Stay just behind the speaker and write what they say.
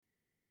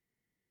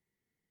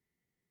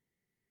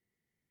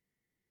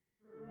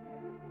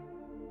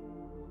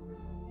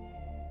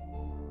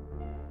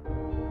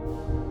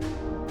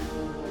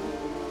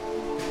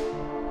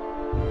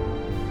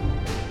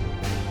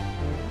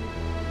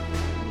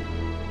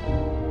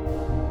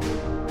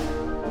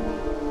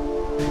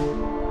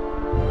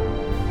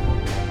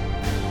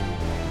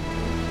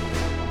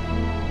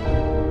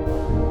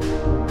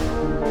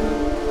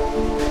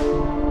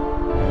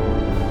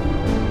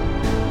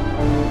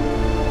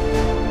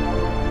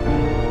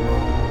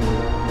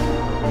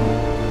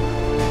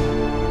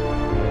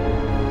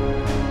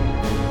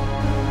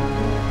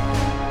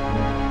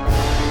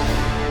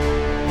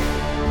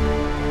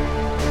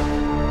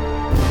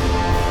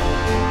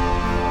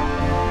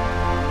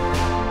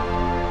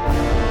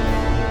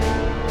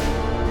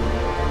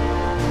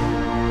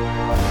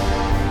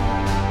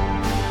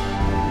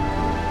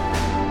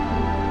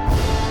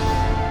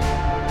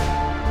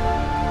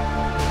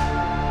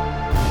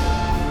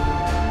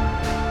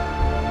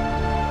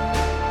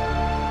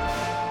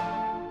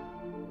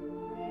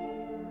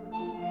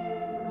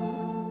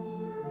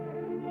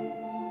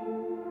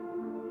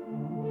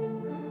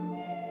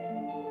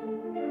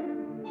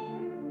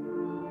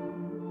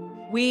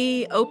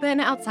We open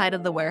outside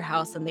of the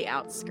warehouse in the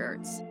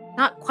outskirts,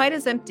 not quite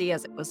as empty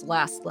as it was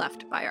last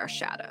left by our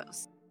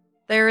shadows.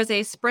 There is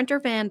a Sprinter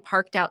van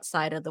parked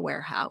outside of the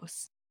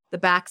warehouse, the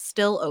back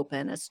still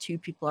open as two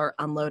people are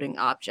unloading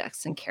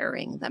objects and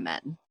carrying them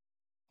in.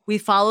 We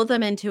follow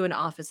them into an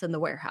office in the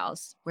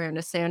warehouse where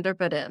Nasander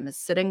Badim is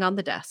sitting on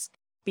the desk,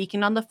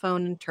 speaking on the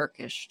phone in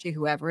Turkish to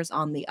whoever is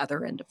on the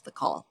other end of the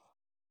call.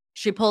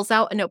 She pulls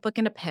out a notebook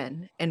and a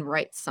pen and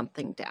writes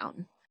something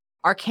down.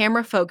 Our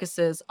camera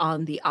focuses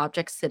on the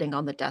object sitting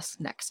on the desk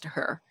next to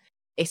her,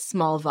 a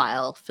small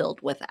vial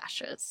filled with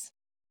ashes.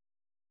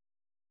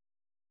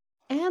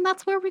 And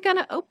that's where we're going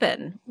to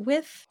open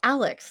with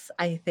Alex,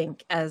 I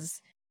think,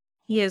 as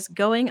he is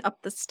going up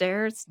the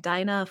stairs,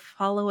 Dinah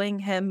following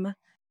him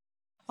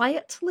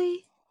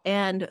quietly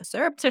and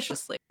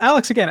surreptitiously.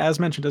 Alex, again, as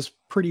mentioned, is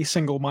pretty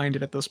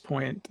single-minded at this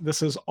point.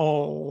 This is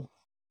all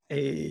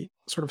a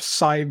sort of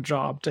side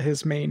job to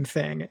his main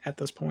thing at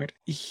this point.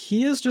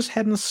 He is just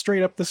heading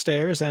straight up the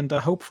stairs, and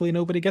hopefully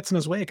nobody gets in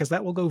his way, because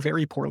that will go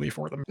very poorly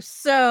for them.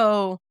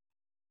 So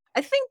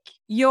I think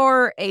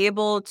you're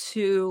able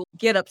to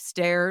get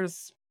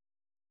upstairs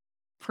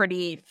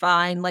pretty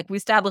fine. Like we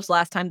established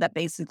last time that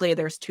basically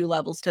there's 2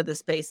 levels to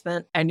this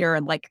basement and you're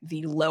in like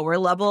the lower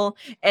level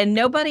and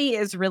nobody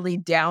is really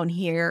down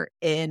here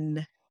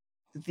in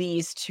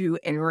these 2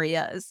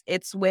 areas.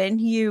 It's when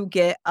you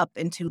get up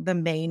into the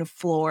main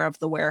floor of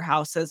the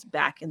warehouses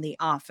back in the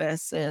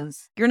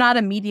offices. You're not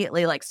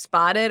immediately like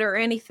spotted or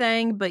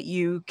anything, but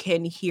you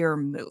can hear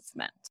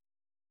movement.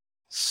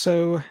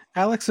 So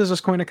Alex is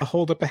just going to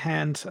hold up a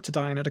hand to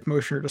Dinah to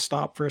motion her to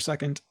stop for a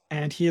second,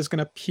 and he is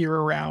going to peer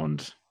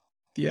around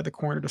the other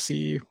corner to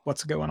see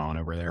what's going on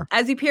over there.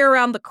 As you peer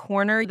around the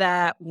corner,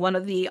 that one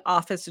of the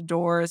office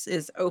doors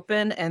is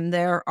open, and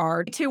there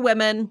are 2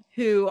 women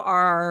who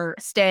are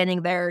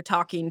standing there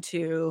talking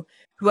to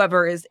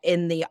whoever is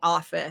in the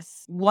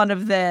office. One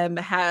of them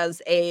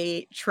has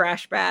a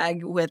trash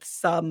bag with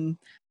some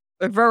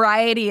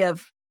variety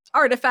of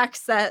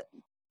artifacts that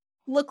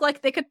look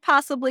like they could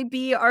possibly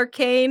be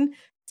arcane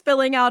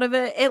spilling out of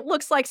it. It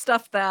looks like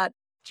stuff that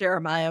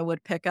Jeremiah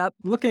would pick up.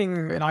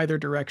 Looking in either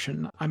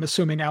direction, I'm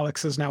assuming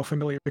Alex is now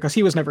familiar because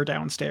he was never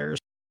downstairs.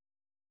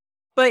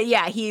 But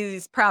yeah, he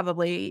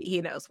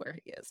knows where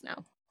he is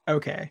now.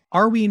 Okay.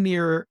 Are we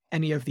near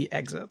any of the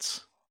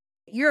exits?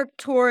 You're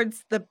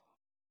towards the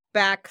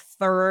back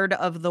third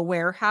of the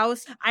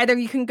warehouse. Either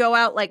you can go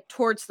out like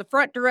towards the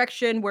front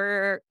direction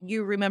where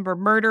you remember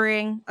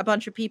murdering a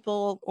bunch of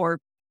people or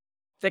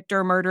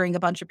Victor murdering a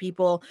bunch of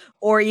people,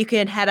 or you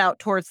can head out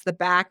towards the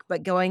back,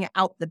 but going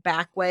out the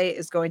back way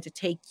is going to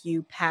take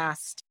you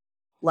past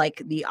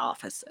like the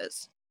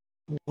offices.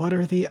 What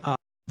are the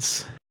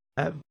odds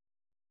that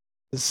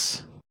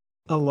is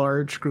a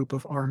large group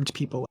of armed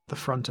people at the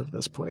front of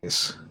this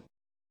place?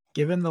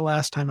 Given the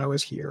last time I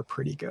was here,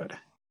 pretty good.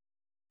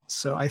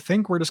 So I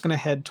think we're just going to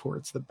head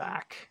towards the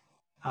back.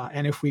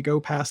 And if we go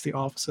past the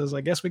offices,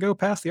 I guess we go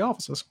past the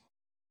offices.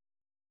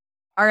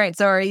 All right,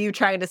 so are you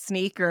trying to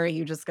sneak or are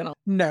you just going to...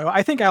 No,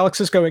 I think Alex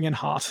is going in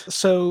hot.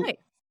 So Right.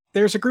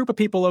 There's a group of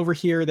people over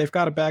here. They've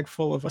got a bag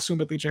full of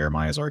assumedly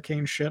Jeremiah's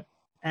arcane shit.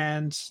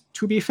 And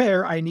to be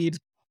fair, I need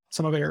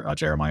some of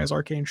Jeremiah's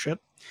arcane shit.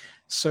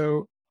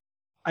 So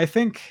I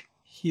think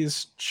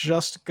he's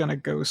just going to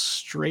go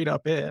straight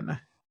up in.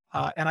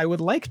 And I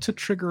would like to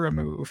trigger a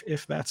move,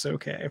 if that's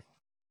okay.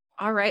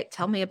 All right,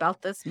 tell me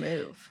about this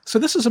move. So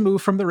this is a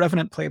move from the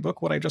Revenant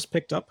playbook, what I just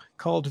picked up,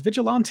 called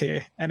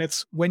Vigilante, and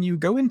it's when you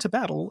go into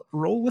battle,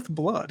 roll with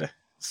blood.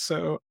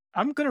 So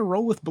I'm going to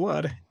roll with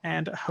blood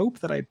and hope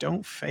that I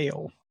don't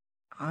fail.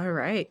 All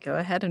right, go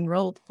ahead and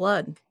roll with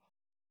blood.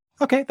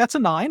 Okay, that's a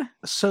 9.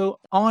 So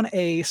on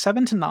a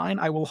 7 to 9,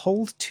 I will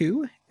hold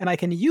 2, and I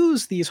can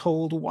use these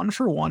hold 1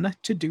 for 1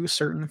 to do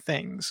certain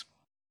things.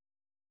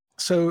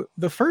 So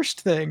the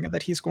first thing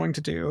that he's going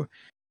to do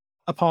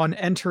upon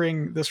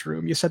entering this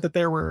room, you said that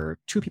there were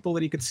 2 people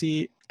that he could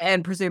see.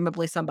 And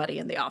presumably somebody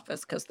in the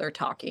office because they're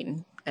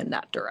talking in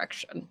that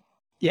direction.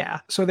 Yeah,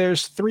 so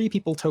there's 3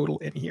 people total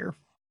in here.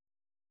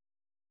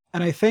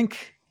 And I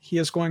think he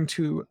is going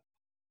to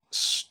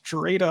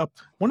straight up...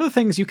 One of the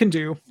things you can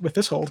do with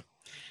this hold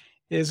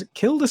is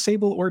kill,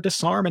 disable, or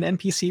disarm an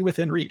NPC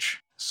within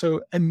reach.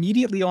 So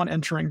immediately on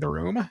entering the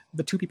room,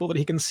 the 2 people that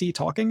he can see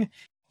talking,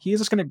 he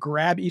is just going to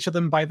grab each of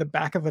them by the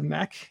back of the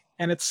neck,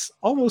 and it's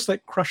almost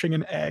like crushing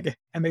an egg,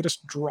 and they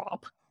just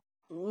drop.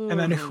 Ooh. And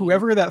then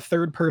whoever that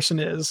third person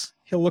is,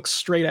 he'll look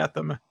straight at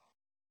them.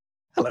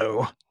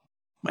 Hello,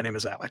 my name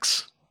is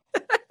Alex.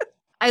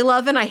 I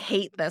love and I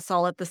hate this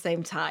all at the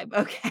same time.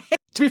 Okay.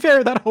 To be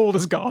fair, that hold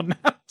is gone.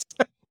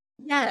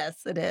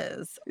 Yes, it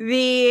is.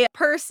 The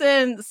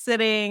person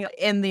sitting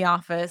in the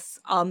office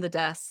on the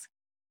desk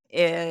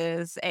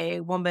is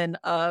a woman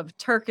of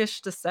Turkish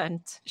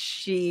descent.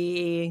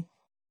 She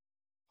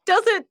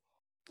doesn't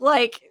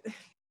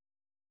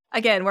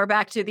again, we're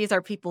back to these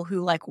are people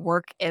who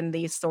work in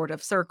these sort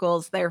of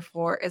circles,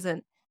 therefore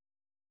isn't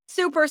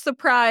super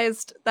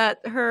surprised that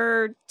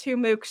her 2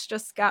 mooks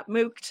just got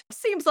mooked.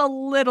 Seems a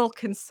little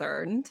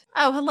concerned.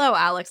 Oh, hello,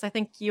 Alex. I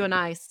think you and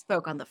I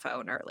spoke on the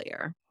phone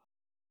earlier.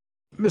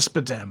 Miss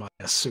Badem, I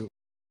assume.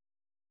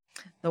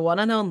 The one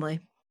and only.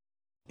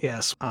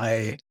 Yes,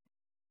 I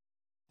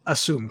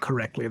assume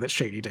correctly that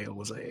Shadydale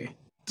was a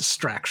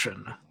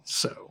distraction,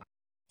 so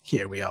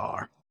here we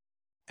are.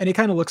 And he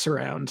kind of looks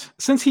around.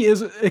 Since he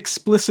is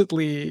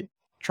explicitly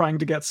trying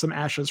to get some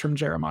ashes from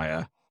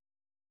Jeremiah,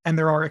 and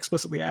there are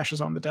explicitly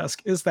ashes on the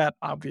desk, is that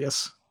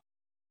obvious?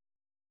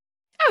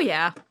 Oh,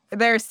 yeah.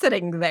 They're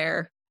sitting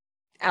there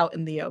out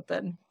in the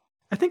open.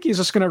 I think he's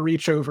just going to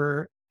reach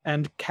over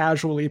and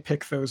casually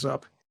pick those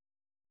up.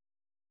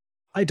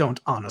 I don't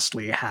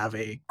honestly have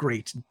a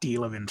great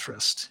deal of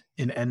interest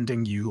in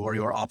ending you or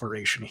your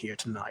operation here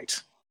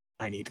tonight.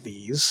 I need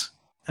these,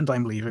 and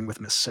I'm leaving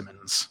with Miss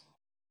Simmons.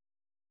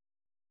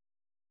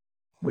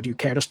 Would you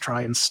care to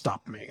try and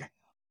stop me?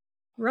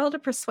 Roll to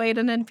persuade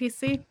an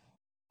NPC.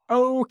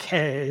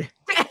 Okay.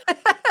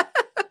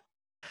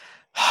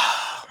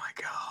 Oh my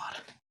god.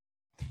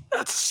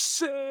 That's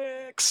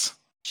 6.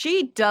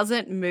 She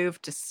doesn't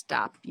move to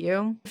stop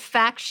you. In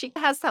fact, she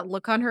has that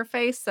look on her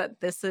face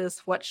that this is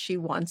what she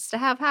wants to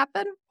have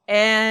happen.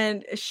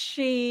 And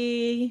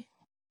she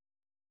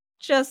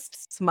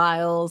just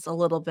smiles a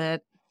little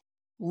bit,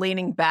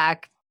 leaning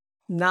back,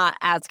 not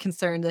as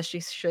concerned as she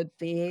should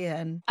be.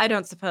 And I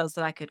don't suppose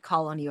that I could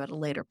call on you at a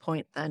later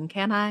point then,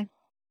 can I?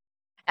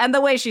 And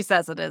the way she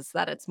says it is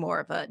that it's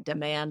more of a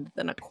demand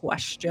than a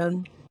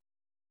question.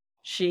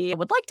 She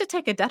would like to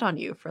take a debt on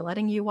you for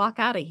letting you walk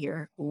out of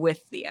here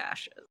with the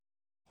ashes.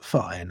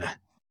 Fine.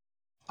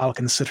 I'll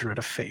consider it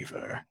a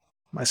favor.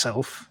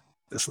 Myself,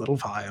 this little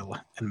vial,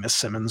 and Miss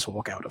Simmons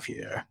walk out of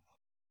here.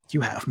 You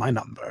have my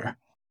number.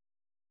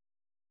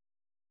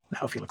 Now,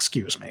 if you'll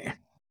excuse me.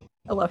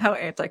 I love how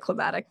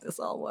anticlimactic this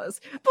all was.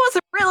 But was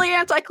it really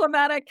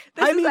anticlimactic?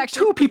 I mean,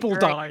 2 people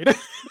died.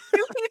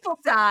 2 people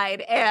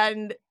died,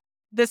 and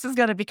this is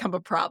going to become a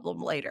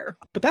problem later.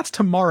 But that's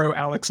tomorrow,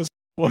 Alex's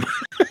problem.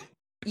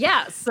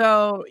 Yeah,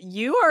 so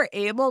you are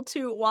able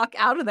to walk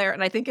out of there,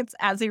 and I think it's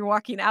as you're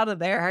walking out of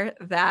there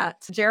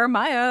that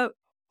Jeremiah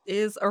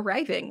is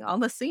arriving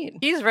on the scene.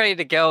 He's ready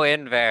to go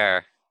in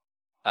there,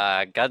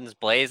 guns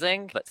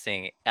blazing, but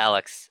seeing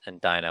Alex and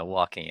Dinah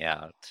walking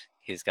out,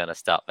 he's gonna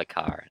stop the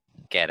car,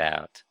 get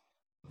out.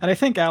 And I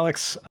think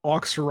Alex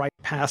walks right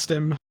past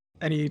him,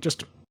 and he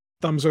just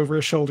thumbs over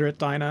his shoulder at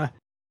Dinah,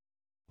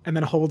 and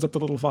then holds up the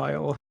little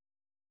vial.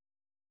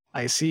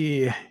 I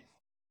see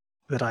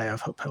that I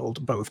have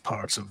upheld both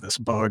parts of this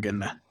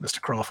bargain, Mr.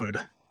 Crawford.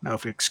 Now,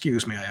 if you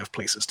excuse me, I have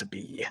places to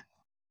be.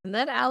 And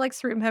then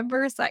Alex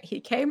remembers that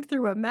he came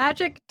through a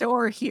magic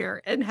door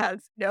here and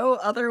has no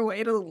other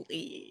way to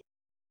leave.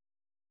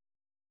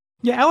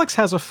 Yeah, Alex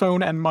has a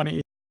phone and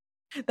money.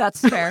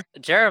 That's fair.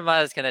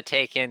 Jeremiah's gonna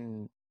take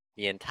in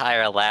the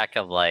entire lack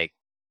of, like,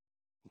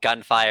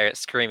 gunfire,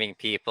 screaming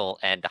people,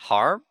 and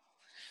harm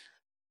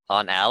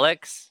on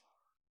Alex.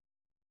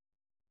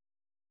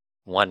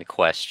 One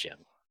question.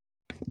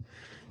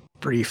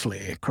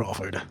 Briefly,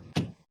 Crawford.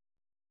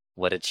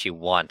 What did she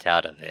want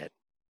out of it?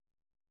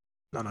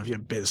 None of your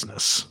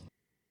business.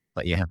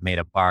 But you have made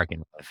a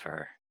bargain with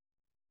her.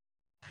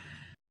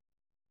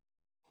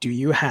 Do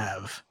you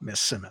have Miss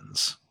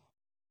Simmons?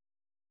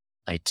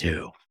 I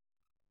do.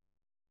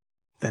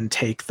 Then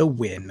take the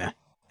win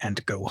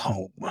and go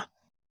home.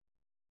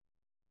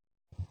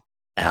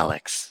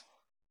 Alex,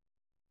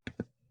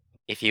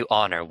 if you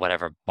honor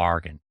whatever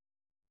bargain,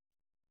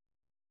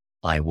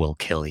 I will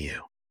kill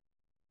you.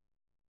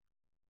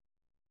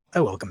 I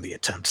welcome the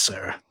attempt,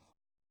 sir.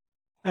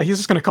 He's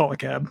just gonna call a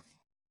cab.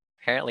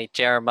 Apparently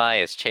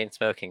Jeremiah is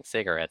chain-smoking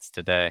cigarettes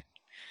today.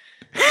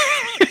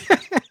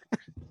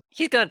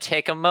 He's gonna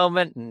take a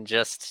moment and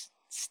just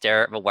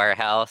stare at the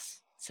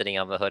warehouse sitting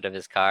on the hood of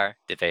his car.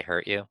 Did they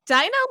hurt you?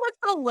 Dinah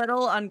looks a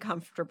little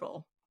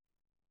uncomfortable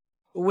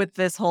with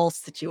this whole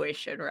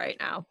situation right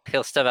now.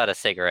 He'll stub out a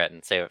cigarette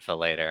and save it for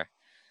later.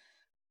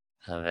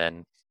 And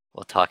then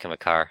we'll talk in the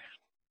car.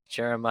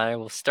 Jeremiah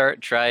will start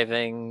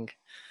driving.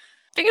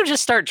 I think he'll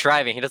just start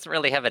driving. He doesn't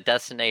really have a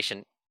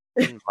destination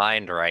in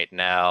mind right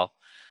now.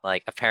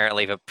 Like,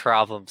 apparently the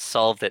problem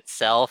solved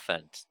itself,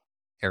 and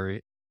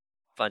every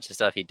bunch of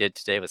stuff he did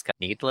today was kind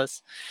of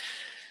needless.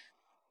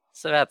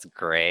 So that's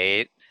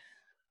great.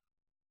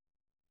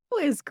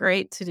 Always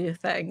great to do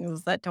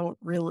things that don't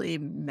really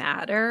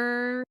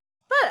matter.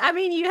 But, I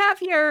mean, you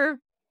have your...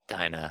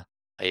 Dinah,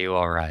 are you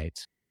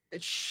alright?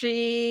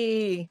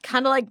 She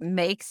kind of, like,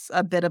 makes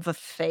a bit of a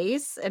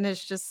face, and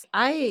it's just,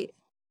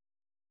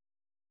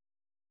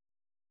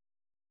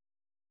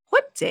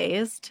 What day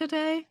is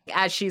today?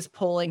 As she's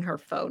pulling her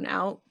phone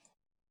out.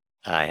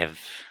 To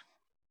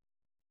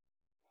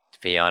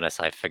be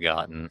honest, I've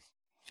forgotten.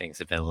 Things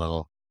have been a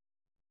little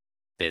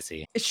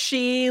busy.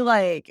 She,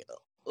 like,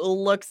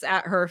 looks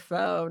at her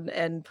phone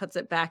and puts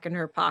it back in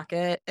her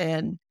pocket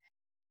and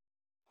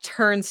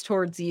turns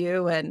towards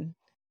you, and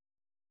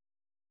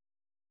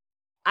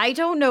I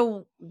don't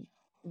know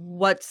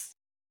what's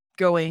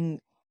going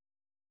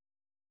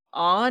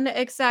on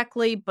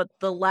exactly, but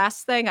the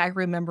last thing I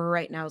remember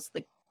right now is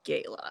the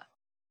gala.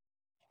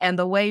 And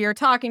the way you're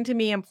talking to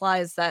me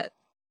implies that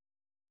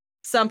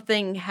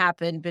something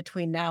happened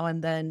between now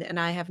and then, and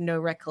I have no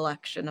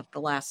recollection of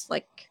the last,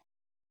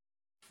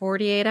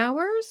 48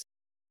 hours.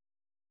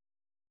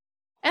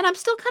 And I'm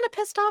still kind of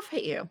pissed off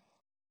at you.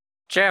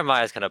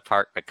 Jeremiah's gonna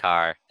park the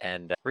car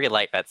and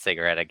relight that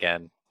cigarette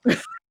again.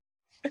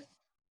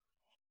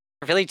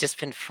 Really just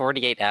been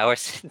 48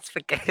 hours since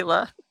the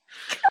gala?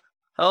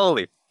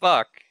 Holy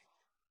fuck.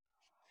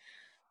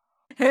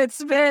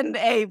 It's been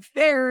a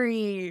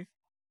very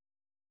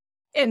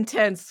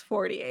intense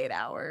 48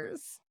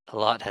 hours. A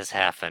lot has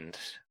happened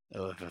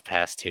over the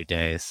past 2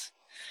 days.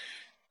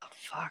 Oh,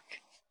 fuck.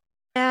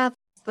 Yeah,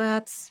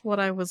 that's what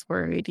I was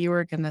worried you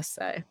were going to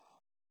say.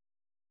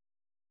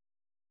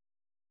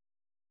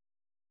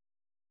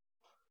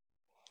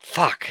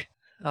 Fuck.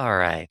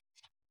 Alright.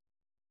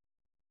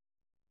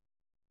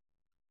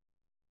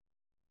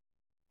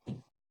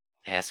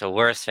 Yeah, so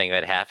worst thing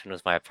that happened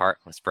was my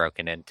apartment was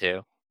broken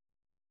into.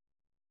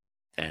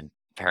 And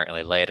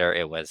apparently later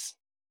it was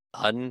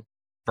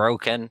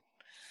unbroken.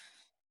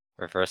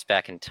 Reversed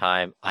back in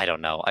time. I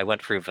don't know. I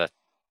went through the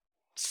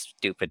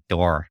stupid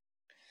door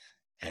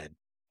and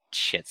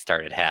shit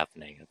started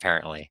happening,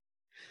 apparently.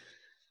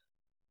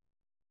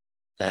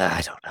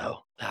 I don't know.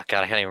 Oh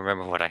god, I can't even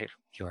remember what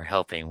you were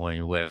helping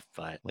me with,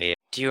 but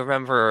do you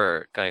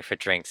remember going for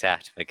drinks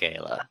after the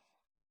gala?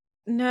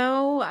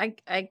 No,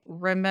 I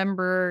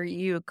remember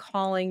you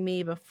calling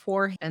me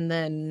before, and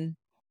then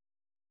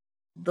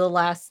the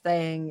last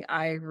thing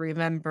I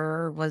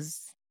remember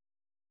was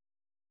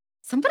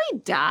somebody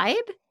died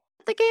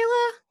at the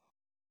gala?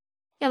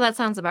 Yeah, that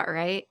sounds about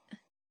right.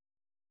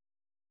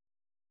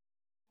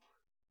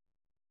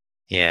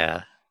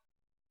 Yeah.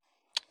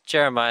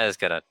 Jeremiah's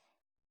gonna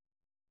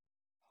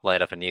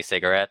light up a new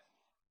cigarette.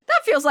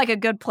 That feels like a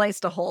good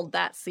place to hold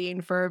that scene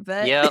for a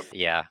bit. Yep,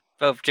 yeah.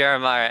 Both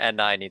Jeremiah and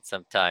I need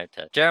some time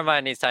to...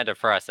 Jeremiah needs time to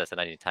process,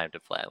 and I need time to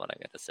plan what I'm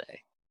going to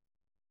say.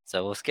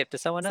 So we'll skip to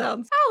someone else.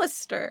 Sounds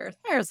Alistair,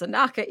 there's a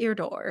knock at your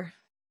door.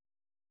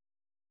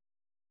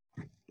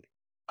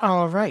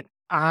 All right.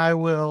 I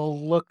will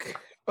look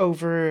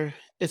over.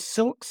 Is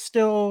Silk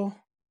still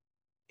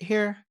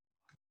here?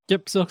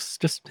 Yep, Silk's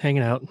just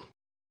hanging out.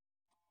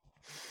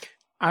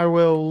 I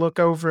will look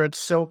over at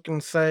Silk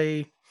and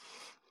say,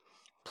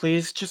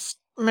 please just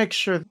make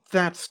sure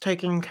that's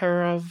taken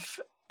care of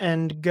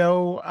and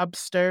go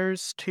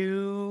upstairs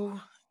to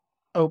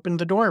open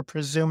the door,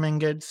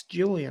 presuming it's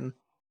Julian.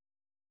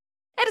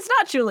 And it's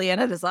not Julian,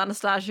 it is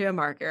Anastasia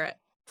Margaret.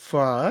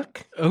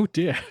 Fuck. Oh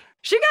dear.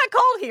 She got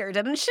called here,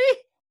 didn't she?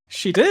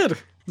 She did.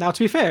 Now,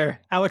 to be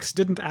fair, Alex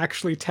didn't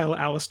actually tell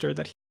Alistair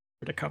that he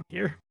wanted to come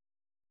here.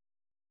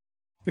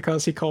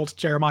 Because he called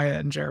Jeremiah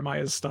and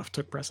Jeremiah's stuff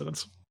took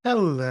precedence.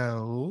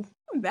 Hello.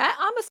 That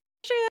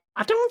Anastasia?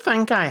 I don't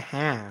think I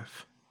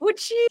have. Would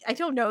she? I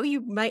don't know,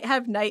 you might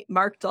have Night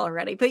marked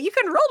already, but you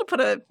can roll to put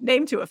a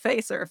name to a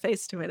face or a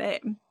face to a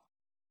name.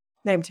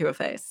 Name to a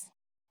face.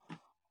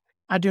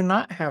 I do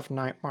not have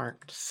Night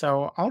marked,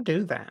 so I'll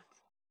do that.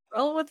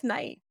 Roll with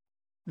Night.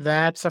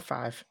 That's a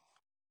 5.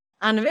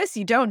 On this,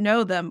 you don't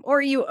know them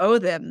or you owe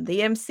them.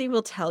 The MC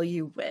will tell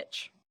you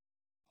which.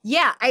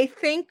 Yeah, I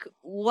think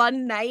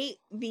one night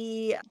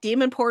the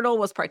demon portal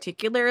was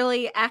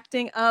particularly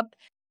acting up,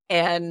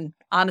 and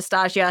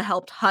Anastasia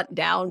helped hunt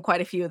down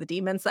quite a few of the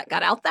demons that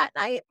got out that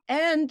night,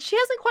 and she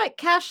hasn't quite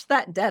cashed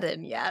that debt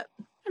in yet.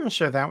 I'm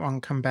sure that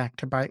won't come back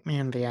to bite me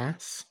in the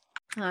ass.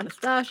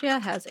 Anastasia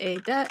has a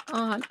debt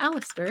on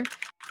Alistair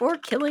for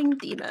killing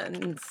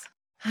demons.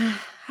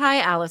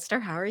 Hi,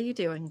 Alistair. How are you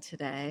doing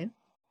today?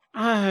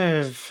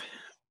 I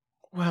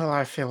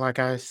feel like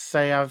I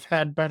say I've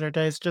had better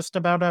days just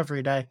about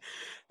every day.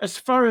 As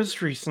far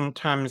as recent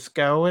times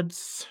go,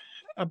 it's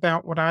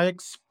about what I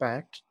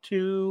expect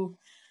to...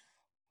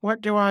 What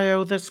do I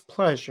owe this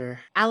pleasure?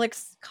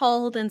 Alex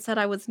called and said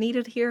I was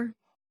needed here.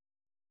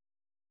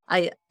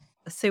 I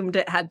assumed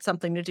it had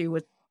something to do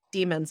with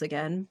demons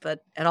again, but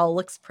it all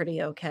looks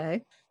pretty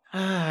okay.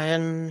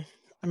 In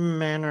a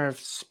manner of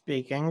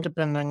speaking,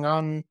 depending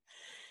on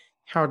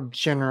how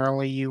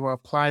generally you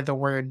apply the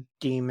word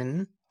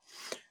demon.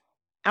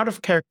 Out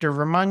of character,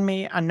 remind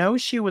me, I know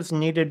she was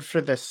needed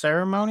for the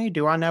ceremony.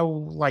 Do I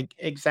know,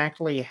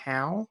 exactly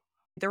how?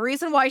 The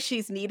reason why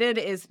she's needed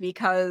is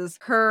because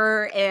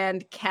her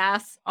and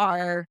Cass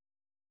are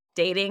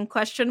dating, ?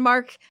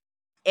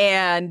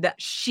 And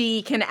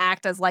she can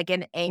act as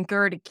an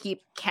anchor to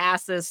keep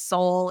Cass's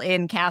soul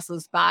in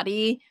Cass's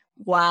body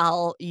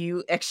while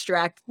you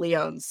extract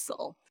Leon's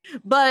soul.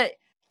 But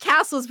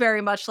Cass was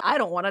very much I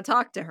don't want to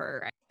talk to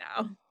her right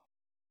now.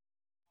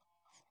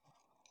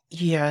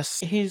 Yes,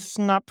 he's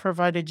not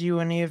provided you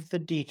any of the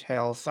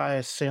details, I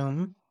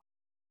assume.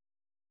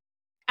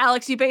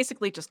 Alex, you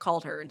basically just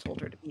called her and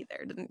told her to be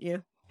there, didn't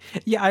you?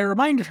 Yeah, I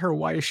reminded her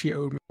why she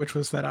owed me, which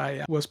was that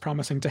I was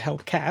promising to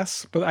help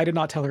Cass, but I did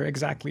not tell her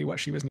exactly what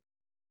she was needing.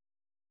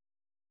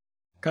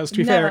 Because, to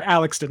be fair,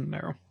 Alex didn't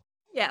know.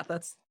 Yeah,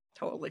 that's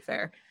totally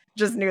fair.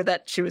 Just knew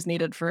that she was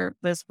needed for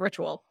this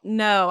ritual.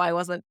 No, I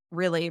wasn't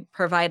really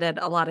provided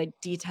a lot of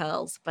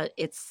details, but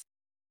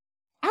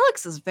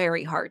Alex is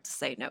very hard to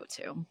say no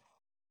to.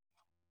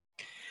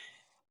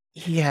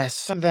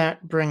 Yes,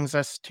 that brings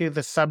us to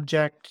the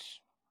subject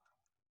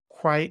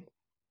quite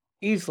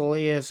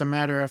easily, as a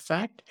matter of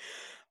fact.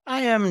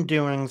 I am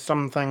doing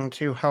something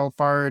to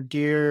help our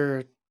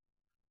dear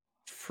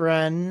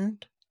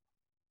friend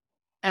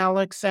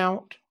Alex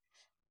out,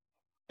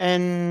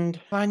 and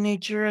I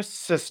need your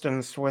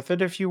assistance with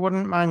it if you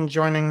wouldn't mind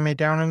joining me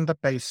down in the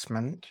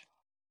basement.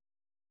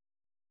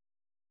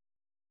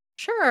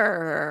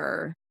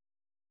 Sure.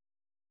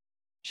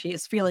 She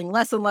is feeling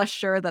less and less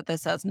sure that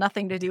this has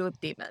nothing to do with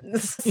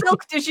demons.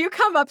 Silk, did you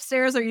come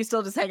upstairs or are you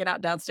still just hanging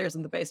out downstairs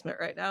in the basement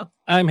right now?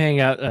 I'm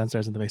hanging out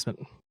downstairs in the basement.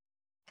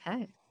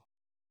 Okay.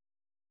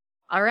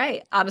 All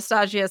right.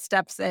 Anastasia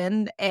steps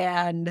in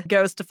and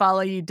goes to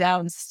follow you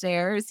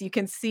downstairs. You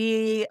can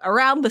see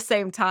around the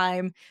same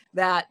time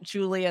that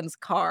Julian's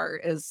car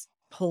is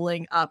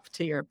pulling up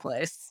to your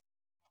place.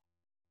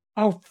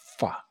 Oh,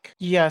 fuck.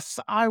 Yes,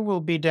 I will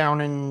be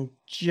down in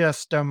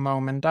just a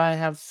moment. I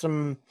have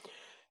some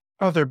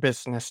other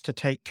business to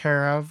take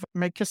care of.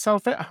 Make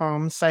yourself at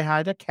home, say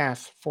hi to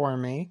Cass for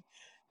me.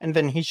 And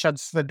then he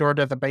shuts the door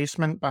to the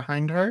basement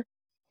behind her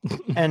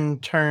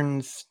and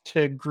turns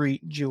to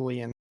greet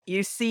Julian.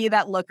 You see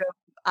that look of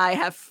I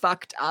have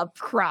fucked up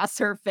cross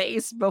her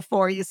face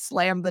before you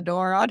slam the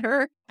door on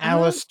her.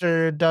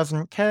 Alistair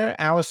doesn't care.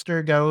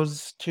 Alistair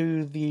goes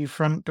to the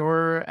front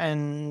door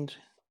and,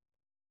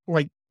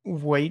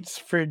 waits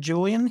for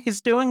Julian. He's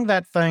doing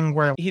that thing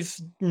where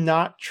he's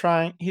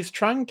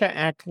trying to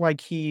act like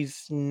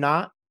he's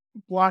not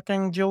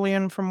blocking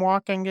Julian from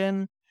walking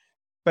in,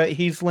 but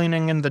he's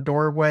leaning in the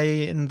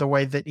doorway in the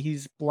way that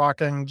he's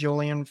blocking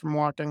Julian from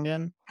walking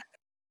in.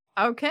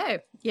 Okay,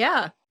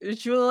 yeah.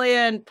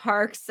 Julian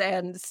parks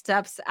and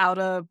steps out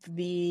of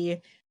the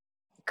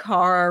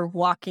car,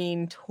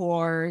 walking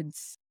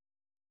towards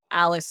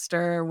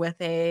Alistair with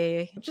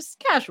a just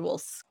casual,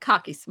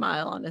 cocky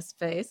smile on his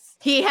face.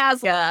 He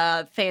has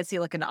a fancy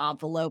looking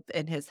envelope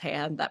in his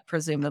hand that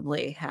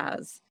presumably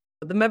has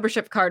the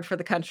membership card for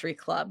the country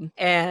club.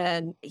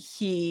 And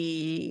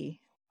he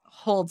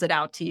holds it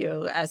out to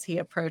you as he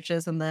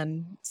approaches and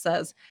then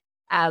says,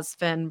 as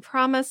been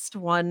promised,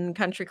 1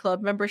 country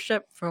club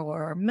membership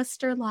for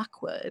Mr.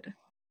 Lockwood.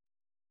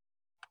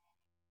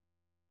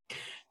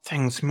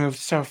 Things move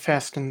so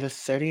fast in this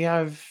city,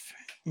 I've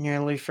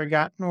nearly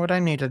forgotten what I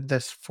needed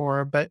this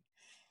for, but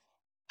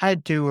I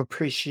do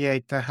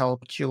appreciate the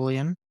help,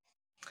 Julian.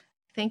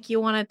 Think you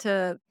wanted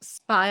to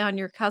spy on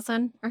your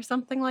cousin or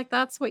something like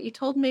that's what you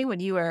told me when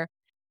you were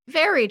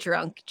very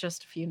drunk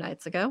just a few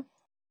nights ago.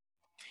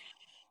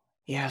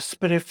 Yes,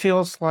 but it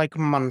feels like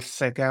months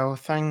ago.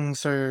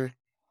 Things are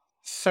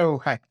so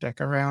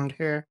hectic around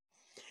here.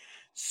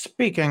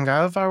 Speaking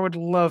of, I would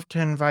love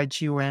to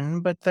invite you in,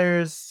 but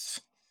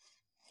there's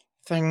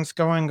things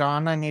going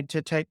on I need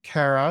to take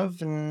care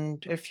of,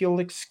 and if you'll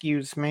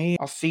excuse me,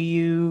 I'll see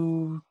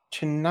you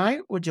tonight.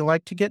 Would you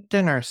like to get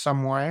dinner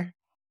somewhere?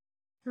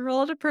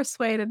 Roll to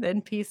persuade an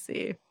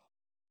NPC.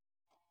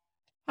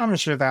 I'm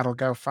sure that'll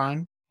go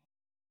fine.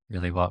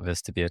 Really want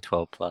this to be a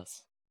 12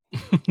 plus.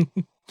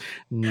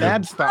 No.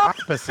 That's the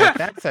opposite.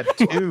 That's a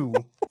 2.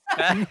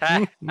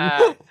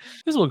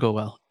 This will go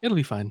well. It'll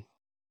be fine.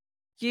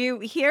 You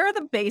hear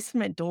the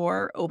basement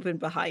door open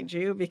behind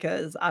you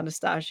because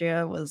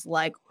Anastasia was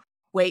like,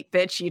 wait,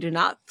 bitch, you do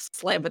not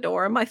slam a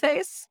door in my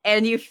face.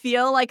 And you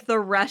feel like the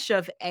rush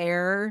of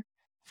air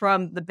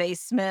from the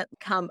basement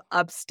come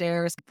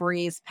upstairs,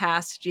 breeze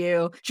past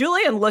you.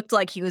 Julian looked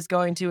like he was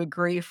going to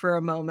agree for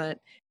a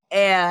moment.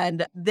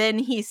 And then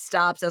he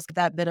stops as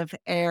that bit of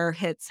air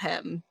hits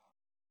him.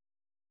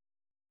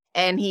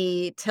 And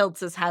he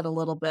tilts his head a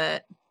little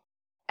bit.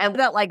 And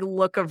that like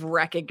look of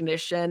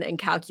recognition and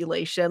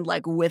calculation,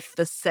 like with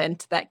the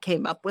scent that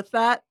came up with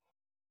that.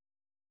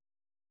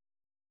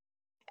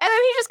 And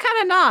then he just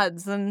kind of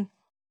nods and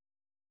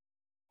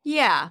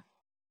yeah,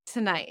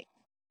 tonight.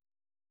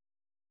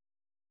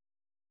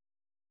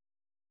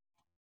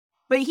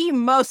 But he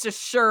most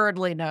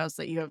assuredly knows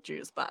that you have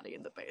Drew's body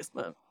in the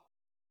basement.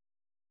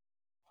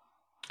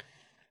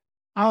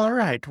 All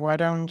right, why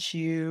don't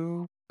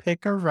you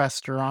pick a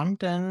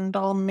restaurant and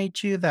I'll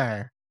meet you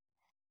there.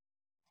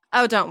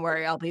 Oh, don't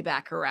worry, I'll be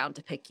back around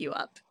to pick you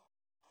up.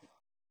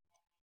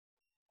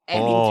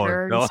 And Oh, he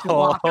turns to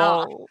walk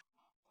off.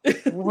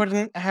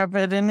 Wouldn't have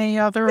it any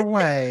other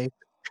way.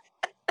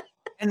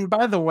 And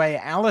by the way,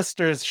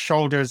 Alistair's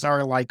shoulders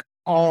are like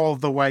all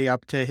the way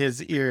up to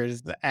his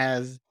ears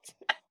as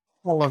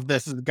all of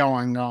this is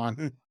going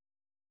on.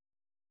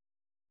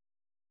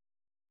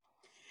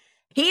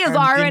 He is And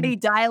already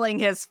dialing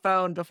his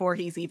phone before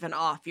he's even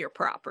off your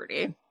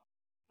property.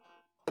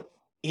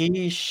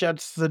 He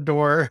shuts the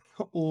door,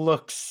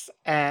 looks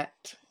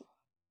at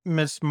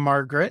Miss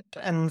Margaret,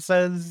 and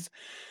says,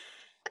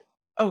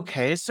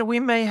 okay, so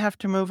we may have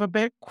to move a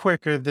bit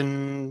quicker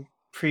than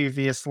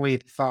previously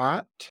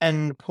thought,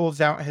 and pulls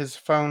out his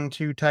phone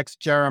to text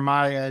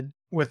Jeremiah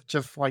with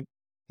just like,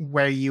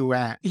 where you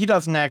at? He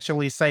doesn't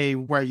actually say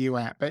where you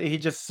at, but he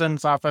just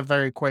sends off a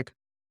very quick,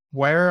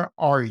 where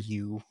are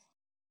you?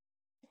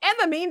 And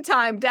the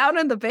meantime, down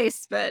in the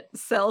basement,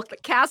 Silk,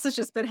 Cass has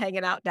just been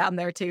hanging out down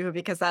there too,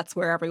 because that's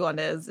where everyone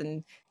is,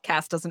 and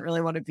Cass doesn't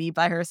really want to be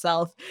by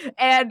herself.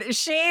 And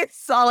she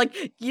saw,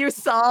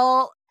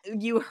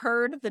 you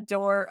heard the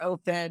door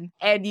open,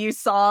 and you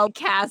saw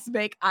Cass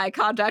make eye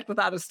contact with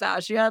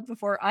Anastasia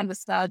before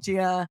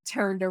Anastasia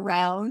turned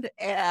around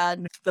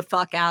and the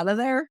fuck out of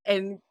there.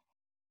 And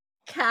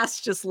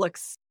Cass just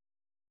looks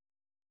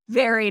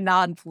very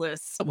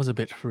nonplussed. That was a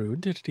bit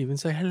rude. Didn't even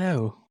say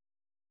hello.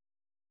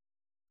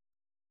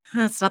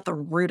 That's not the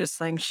rudest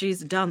thing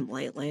she's done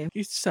lately.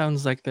 It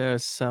sounds like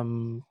there's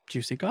some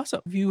juicy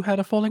gossip. Have you had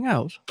a falling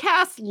out?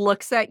 Cass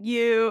looks at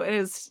you and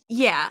is,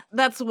 yeah,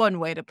 that's one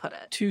way to put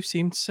it. Two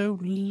seemed so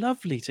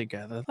lovely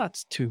together.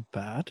 That's too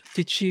bad.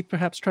 Did she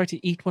perhaps try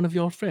to eat one of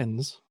your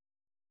friends?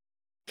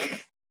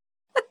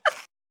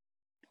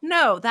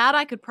 No, that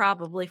I could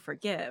probably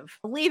forgive.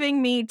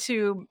 Leaving me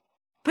to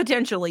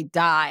potentially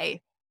die,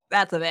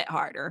 that's a bit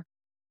harder.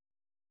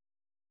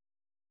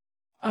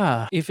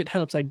 If it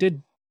helps, I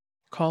did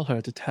call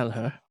her to tell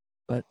her,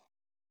 but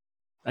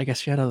I guess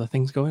she had other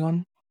things going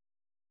on.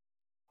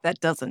 That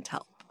doesn't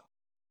help.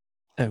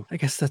 Oh, I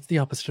guess that's the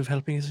opposite of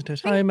helping, isn't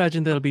it? I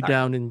imagine they'll be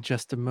down in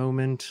just a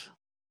moment,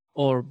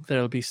 or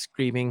they'll be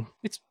screaming.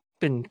 It's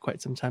been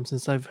quite some time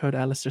since I've heard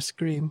Alistair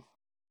scream.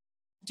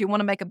 Do you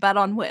want to make a bet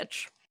on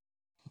which?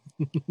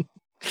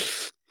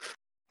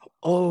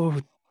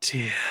 Oh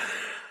dear.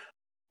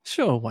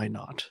 Sure, why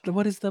not?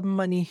 What is the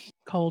money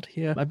called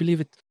here? I believe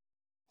it's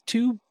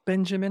 2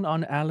 Benjamin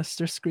on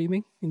Alistair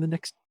screaming in the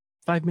next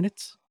 5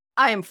 minutes.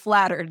 I am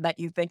flattered that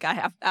you think I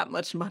have that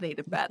much money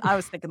to bet. I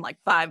was thinking like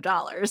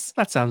 $5.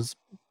 That sounds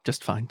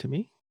just fine to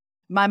me.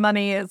 My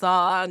money is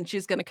on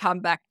she's going to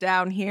come back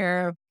down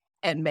here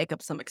and make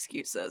up some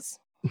excuses.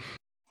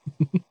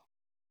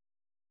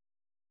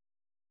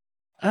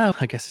 Oh,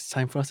 I guess it's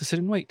time for us to sit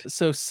and wait.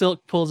 So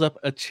Silk pulls up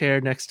a chair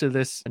next to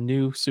this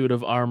new suit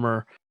of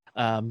armor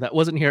that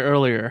wasn't here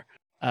earlier,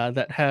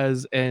 that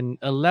has an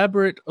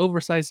elaborate,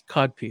 oversized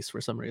codpiece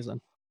for some reason.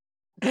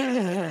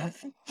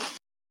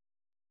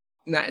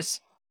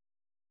 Nice.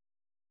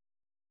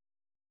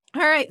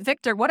 All right,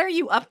 Victor, what are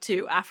you up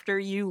to after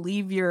you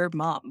leave your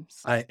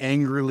mom's? I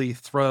angrily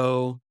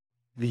throw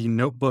the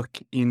notebook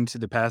into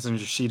the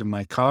passenger seat of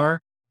my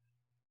car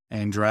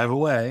and drive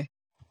away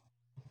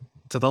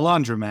to the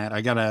laundromat.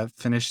 I gotta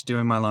finish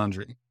doing my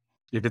laundry,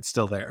 if it's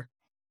still there.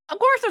 Of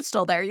course it's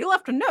still there. You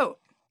left a note.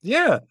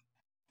 Yeah.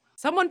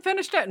 Someone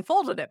finished it and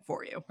folded it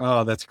for you.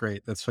 Oh, that's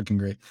great. That's fucking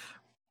great.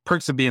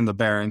 Perks of being the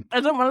Baron.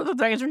 Isn't one of the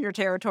things in your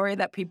territory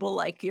that people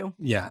like you?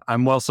 Yeah,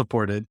 I'm well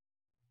supported.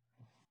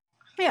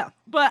 Yeah,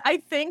 but I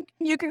think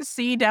you can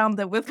see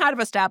we've kind of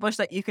established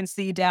that you can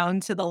see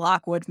down to the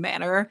Lockwood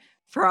Manor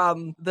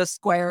from the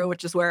square,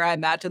 which is where I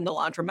imagine the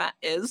laundromat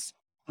is.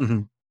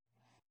 Mhm.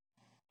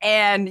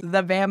 And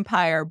the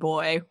vampire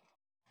boy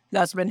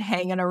that's been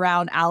hanging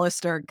around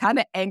Alistair, kind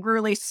of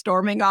angrily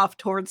storming off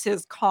towards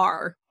his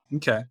car.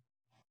 Okay.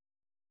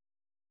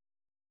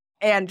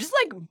 And just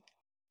like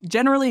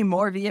generally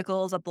more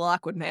vehicles at the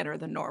Lockwood Manor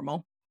than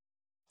normal.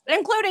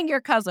 Including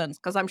your cousins,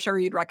 because I'm sure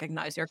you'd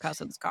recognize your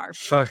cousin's car.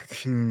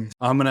 Fucking.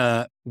 I'm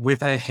gonna,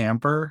 with a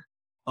hamper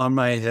on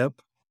my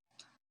hip,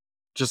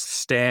 just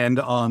stand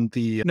on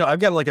the. No, I've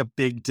got like a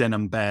big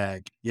denim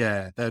bag.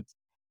 Yeah, that's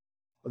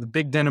the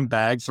big denim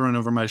bag thrown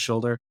over my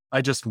shoulder.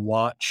 I just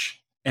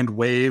watch and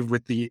wave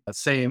with the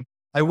same.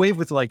 I wave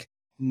with like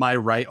my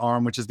right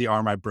arm, which is the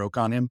arm I broke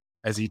on him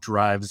as he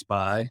drives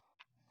by.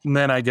 And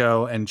then I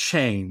go and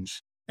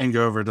change and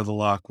go over to the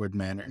Lockwood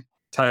Manor.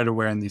 Tired of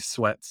wearing these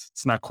sweats.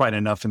 It's not quite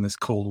enough in this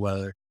cold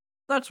weather.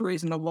 That's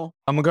reasonable.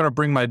 I'm going to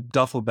bring my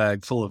duffel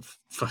bag full of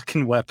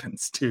fucking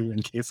weapons, too,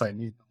 in case I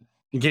need them.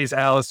 In case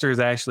Alistair's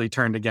actually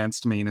turned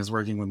against me and is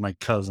working with my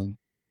cousin.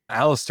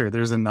 Alistair,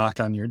 there's a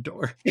knock on your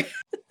door.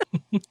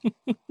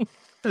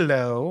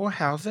 Hello,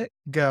 how's it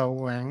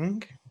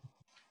going?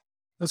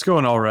 It's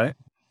going all right.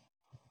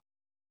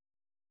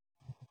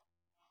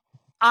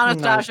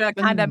 Anastasia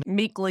kind of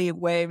meekly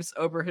waves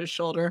over his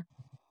shoulder.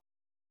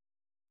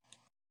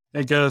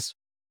 Hey, Gus.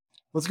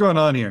 What's going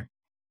on here?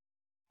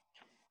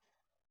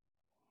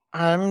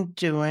 I'm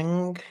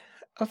doing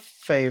a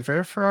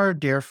favor for our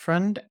dear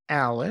friend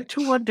Alex.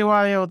 To what do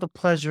I owe the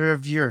pleasure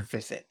of your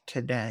visit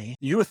today?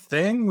 You a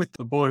thing with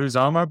the boy whose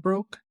arm I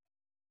broke?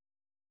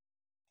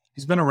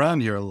 He's been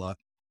around here a lot.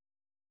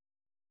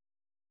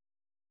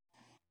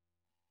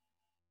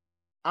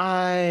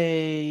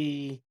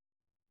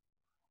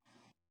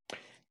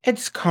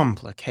 It's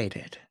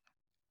complicated.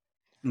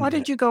 Why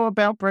did you go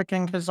about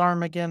breaking his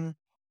arm again?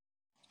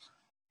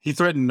 He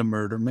threatened to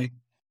murder me.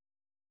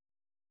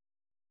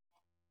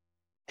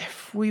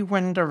 If we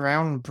went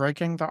around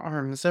breaking the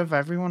arms of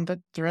everyone that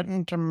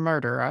threatened to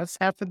murder us,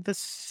 half of the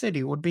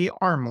city would be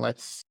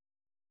armless.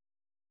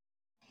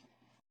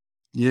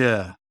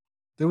 Yeah,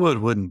 they would,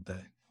 wouldn't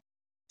they?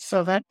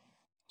 So that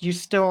you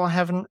still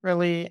haven't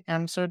really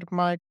answered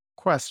my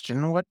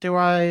question. What do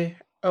I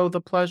owe the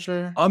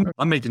pleasure? I'm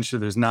making sure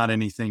there's not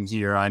anything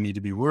here I need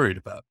to be worried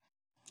about.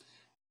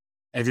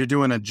 If you're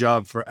doing a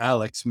job for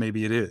Alex,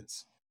 maybe it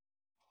is.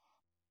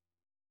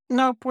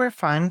 Nope, we're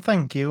fine,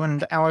 thank you.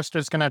 And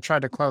Alistair's gonna try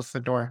to close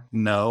the door.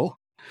 No.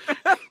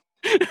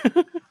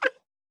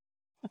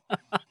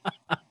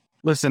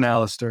 Listen,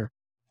 Alistair,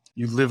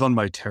 you live on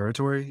my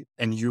territory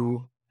and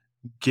you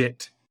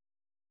get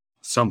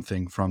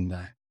something from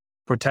that.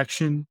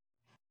 Protection,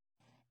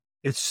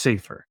 it's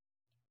safer.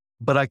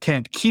 But I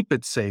can't keep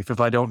it safe if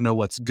I don't know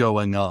what's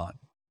going on.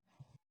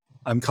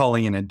 I'm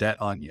calling in a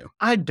debt on you.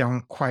 I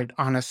don't quite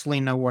honestly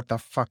know what the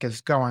fuck is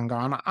going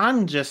on.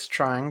 I'm just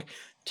trying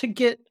to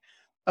get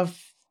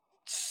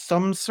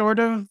some sort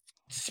of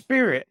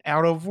spirit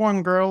out of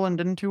one girl and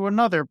into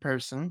another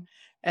person,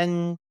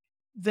 and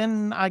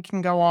then I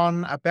can go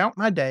on about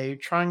my day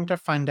trying to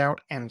find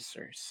out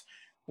answers,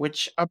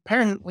 which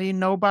apparently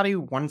nobody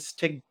wants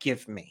to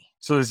give me.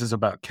 So this is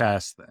about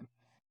Cass then.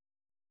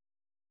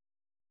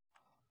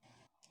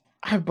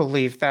 I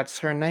believe that's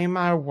her name.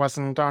 I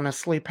wasn't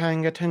honestly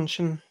paying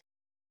attention.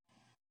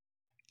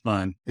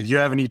 Fine. If you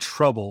have any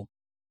trouble,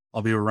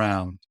 I'll be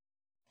around.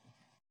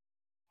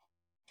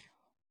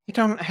 You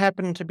don't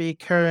happen to be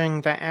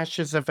carrying the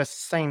ashes of a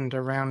saint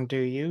around, do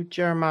you?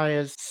 Jeremiah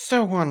is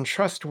so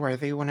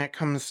untrustworthy when it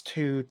comes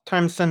to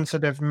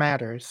time-sensitive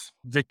matters.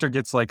 Victor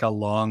gets like a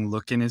long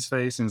look in his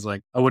face and is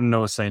like, I wouldn't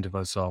know a saint if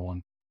I saw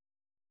one.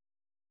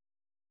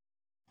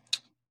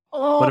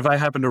 But if I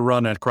happen to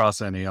run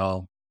across any,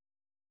 I'll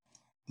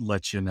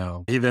let you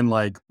know. He then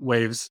like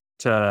waves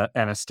to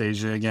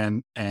Anastasia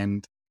again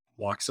and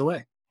walks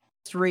away.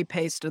 Just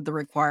repasted the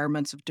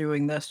requirements of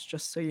doing this,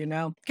 just so you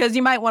know. Because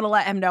you might want to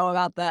let him know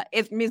about that.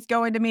 If it's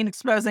going to mean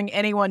exposing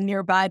anyone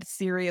nearby to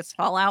serious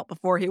fallout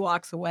before he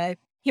walks away,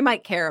 he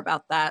might care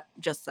about that,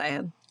 just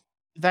saying.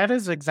 That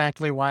is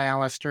exactly why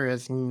Alistair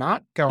is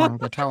not going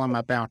to tell him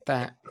about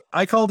that.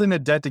 I called in a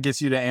debt to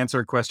get you to answer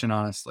a question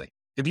honestly.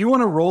 If you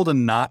want to roll to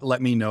not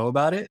let me know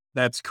about it,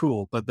 that's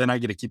cool, but then I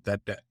get to keep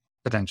that debt,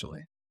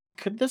 potentially.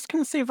 Could this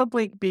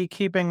conceivably be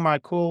keeping my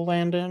cool,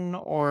 Landon,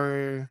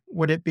 or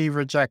would it be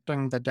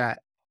rejecting the debt?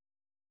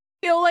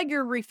 Feel like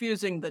you're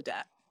refusing the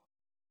debt.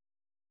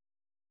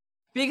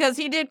 Because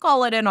he did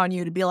call it in on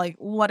you to be like,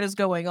 what is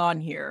going on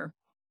here?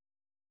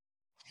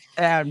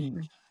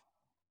 And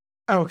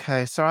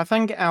okay, so I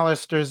think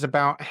Alistair's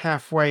about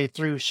halfway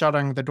through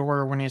shutting the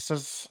door when he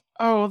says,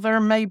 oh, there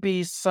may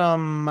be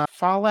some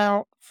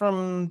fallout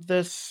from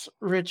this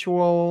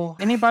ritual.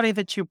 Anybody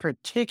that you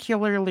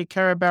particularly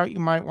care about, you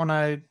might want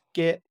to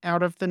get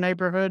out of the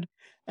neighborhood.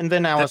 And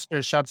then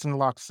Alistair shuts and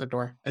locks the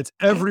door. It's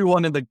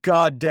everyone in the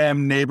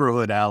goddamn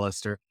neighborhood,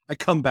 Alistair. I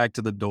come back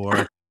to the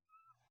door.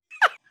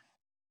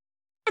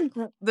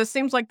 this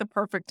seems like the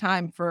perfect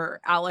time for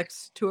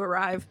Alex to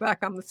arrive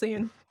back on the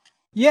scene.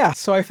 Yeah,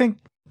 so I think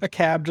a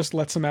cab just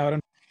lets him out,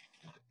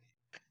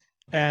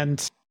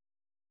 and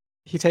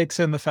he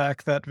takes in the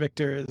fact that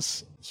Victor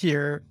is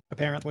here,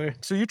 apparently.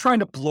 So you're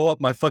trying to blow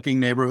up my fucking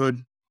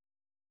neighborhood?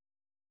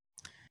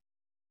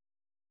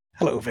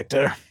 Hello,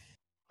 Victor.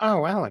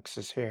 Oh, Alex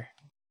is here.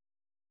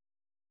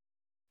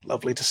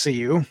 Lovely to see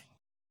you.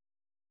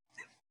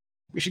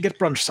 We should get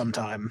brunch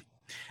sometime.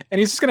 And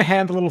he's just going to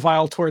hand the little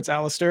vial towards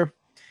Alistair.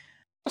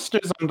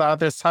 Alistair's on the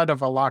other side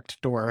of a locked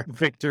door.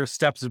 Victor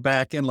steps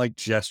back and like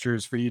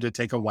gestures for you to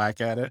take a whack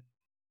at it.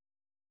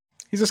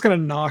 He's just going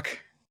to knock.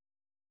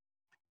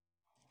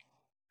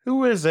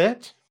 Who is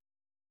it?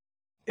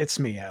 It's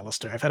me,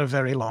 Alistair. I've had a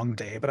very long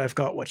day, but I've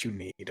got what you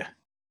need.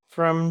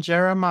 From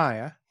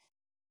Jeremiah.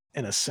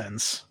 In a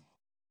sense.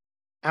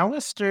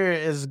 Alistair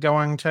is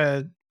going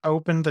to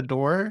open the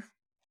door.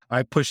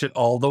 I push it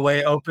all the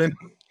way open.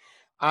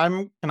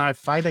 Can I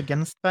fight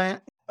against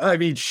that? I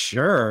mean,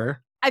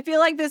 sure. I feel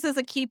like this is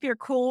a keep your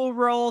cool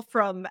roll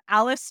from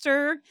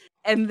Alistair,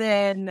 and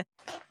then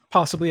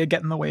Possibly a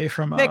get in the way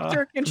from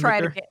Victor can from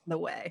try Victor. to get in the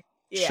way.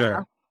 Yeah.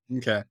 Sure.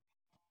 Okay.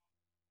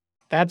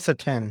 That's a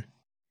 10.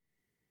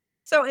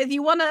 So if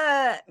you want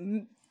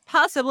to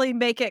possibly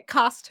make it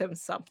cost him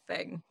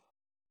something,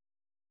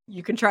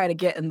 you can try to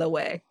get in the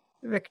way,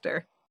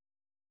 Victor.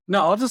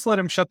 No, I'll just let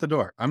him shut the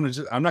door. I'm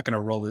not gonna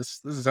roll this.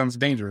 This sounds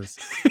dangerous.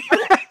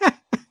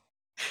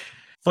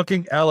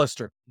 Fucking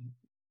Alistair.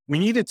 We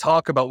need to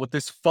talk about what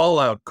this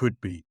fallout could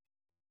be.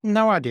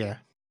 No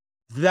idea.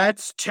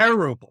 That's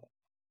terrible.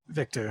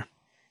 Victor,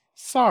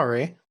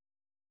 Sorry.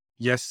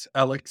 Yes,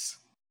 Alex.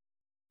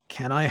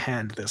 can I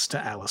hand this to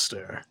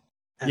Alistair?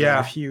 And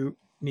Yeah. if you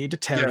need to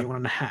tear Yeah. anyone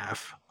in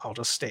half, I'll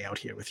just stay out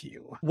here with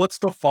you. What's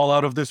the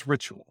fallout of this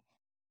ritual?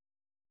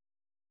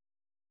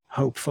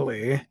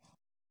 Hopefully,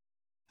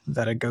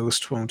 that a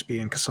ghost won't be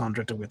in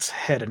Cassandra DeWitt's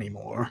head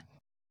anymore.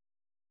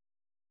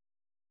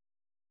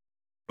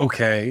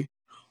 Okay.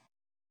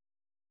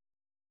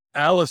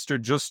 Alistair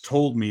just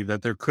told me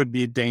that there could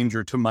be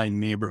danger to my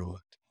neighborhood.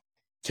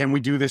 Can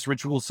we do this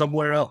ritual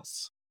somewhere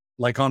else?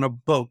 Like on a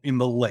boat in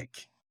the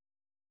lake?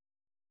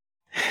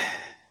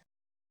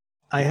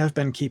 I have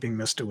been keeping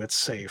Miss DeWitt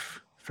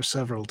safe for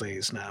several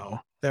days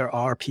now. There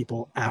are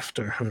people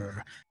after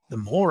her. The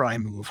more I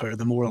move her,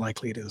 the more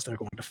likely it is they're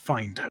going to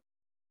find her.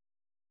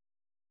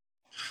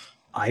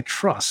 I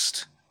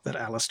trust that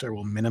Alistair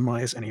will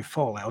minimize any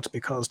fallout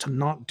because to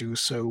not do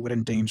so would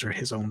endanger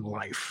his own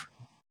life.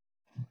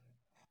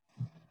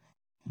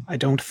 I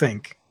don't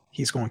think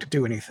he's going to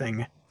do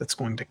anything that's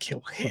going to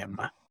kill him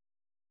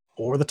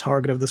or the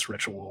target of this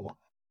ritual,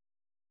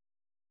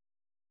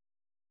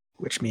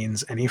 which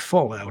means any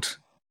fallout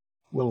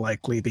will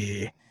likely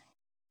be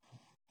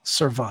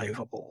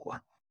survivable.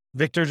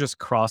 Victor just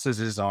crosses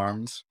his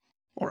arms.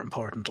 More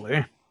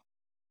importantly,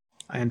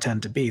 I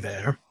intend to be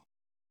there.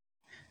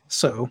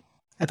 So,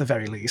 at the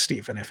very least,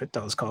 even if it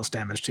does cause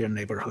damage to your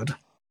neighborhood,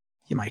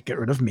 you might get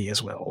rid of me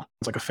as well.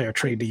 It's like a fair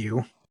trade to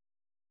you.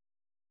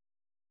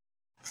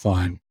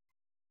 Fine.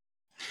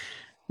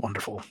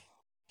 Wonderful.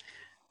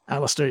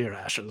 Alistair, your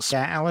ashes.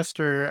 Yeah,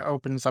 Alistair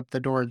opens up the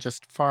door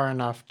just far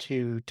enough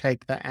to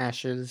take the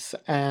ashes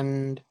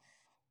and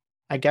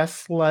I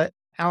guess let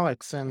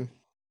Alex in.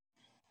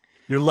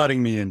 You're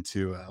letting me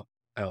into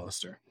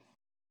Alistair.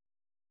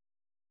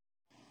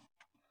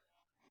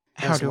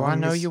 How As do I long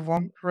know as- you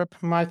won't rip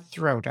my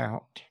throat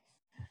out?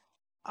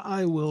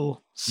 I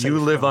will You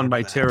live on safeguard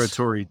my that.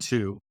 territory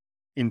too.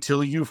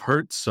 Until you've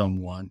hurt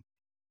someone,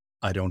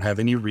 I don't have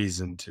any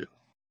reason to.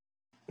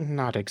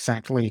 Not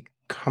exactly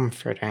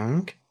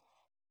comforting.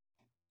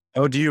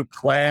 Oh, do you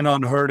plan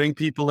on hurting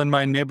people in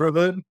my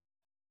neighborhood?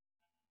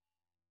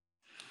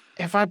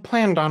 If I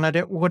planned on it,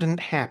 it wouldn't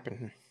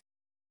happen.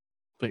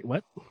 Wait,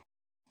 what?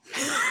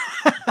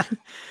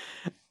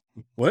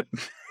 What?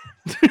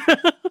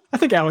 I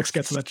think Alex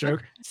gets that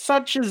joke.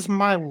 Such is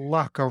my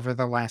luck over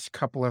the last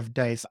couple of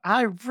days.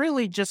 I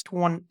really just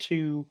want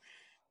to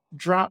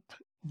drop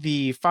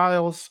the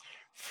files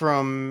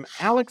from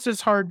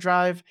Alex's hard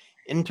drive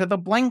into the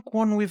blank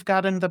one we've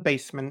got in the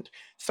basement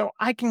so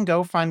I can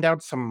go find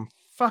out some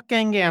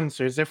fucking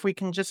answers if we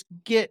can just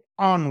get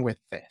on with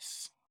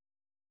this.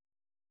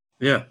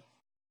 Yeah.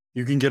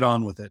 You can get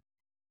on with it.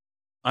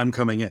 I'm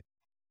coming in.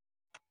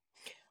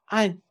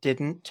 I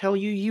didn't tell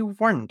you you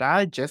weren't.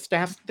 I just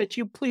asked that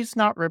you please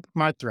not rip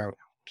my throat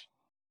out.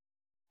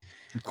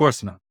 Of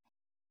course not.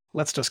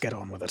 Let's just get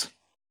on with it.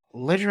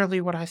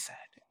 Literally what I said.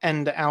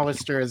 And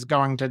Alistair is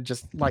going to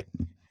just,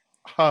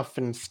 huff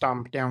and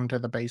stomp down to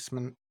the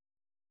basement.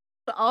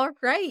 All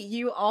right,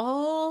 you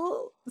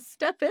all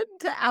step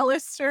into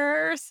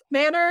Alistair's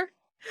manor.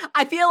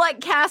 I feel like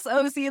Cass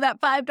owes you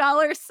that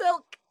 $5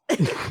 silk.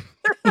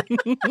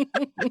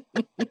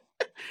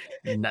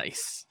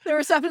 Nice. There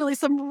was definitely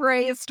some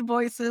raised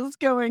voices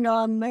going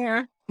on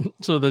there.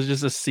 So there's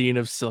just a scene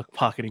of Silk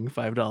pocketing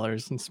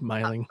 $5 and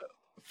smiling.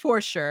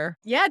 For sure.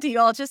 Yeah, do you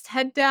all just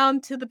head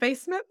down to the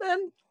basement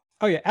then?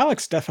 Oh yeah,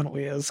 Alex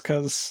definitely is,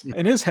 because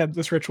in his head,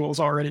 this ritual is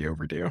already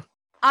overdue.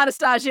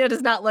 Anastasia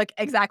does not look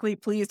exactly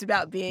pleased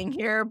about being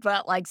here,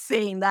 but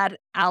seeing that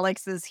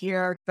Alex is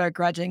here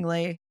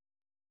begrudgingly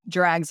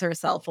drags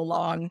herself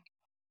along.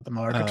 The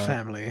Margaret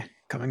family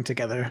coming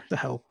together to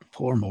help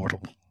poor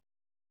mortal.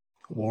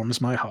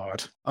 Warms my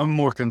heart. I'm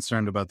more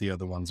concerned about the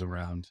other ones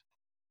around.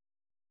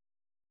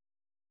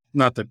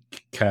 Not that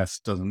Cass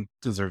doesn't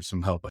deserve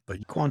some help,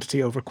 but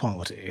Quantity over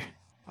quality.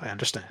 I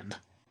understand.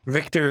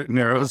 Victor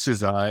narrows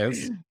his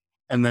eyes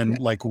and then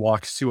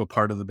walks to a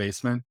part of the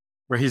basement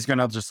where he's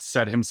gonna just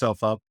set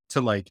himself up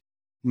to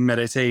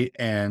meditate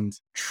and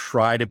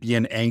try to be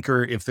an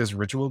anchor if this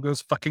ritual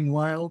goes fucking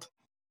wild.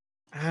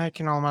 I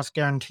can almost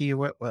guarantee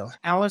you it will.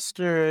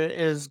 Alistair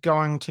is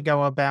going to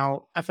go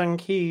about, I think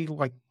he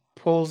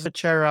pulls the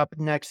chair up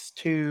next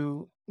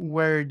to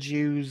where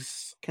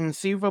Ju's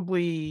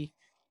conceivably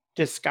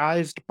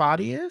disguised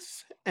body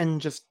is and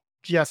just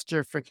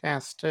gesture for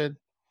Cass to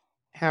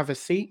have a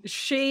seat.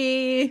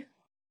 She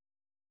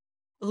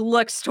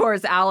looks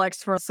towards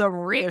Alex for some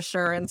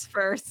reassurance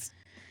first.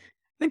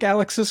 I think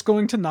Alex is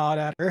going to nod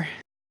at her.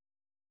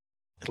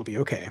 It'll be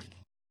okay.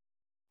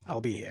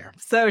 I'll be here.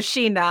 So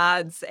she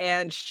nods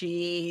and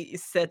she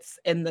sits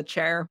in the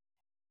chair.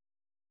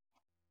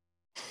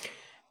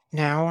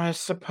 Now, I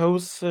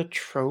suppose the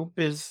trope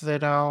is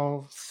that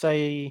I'll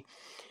say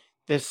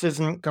this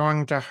isn't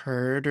going to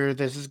hurt or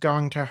this is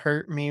going to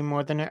hurt me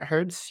more than it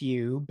hurts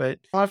you, but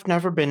I've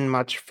never been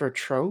much for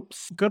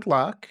tropes. Good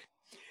luck.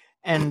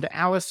 And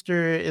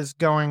Alistair is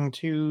going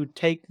to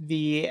take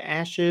the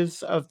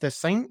ashes of the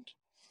saint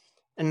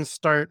and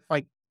start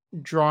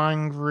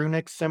drawing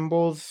runic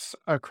symbols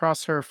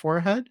across her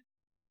forehead.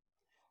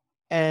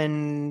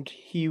 And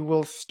he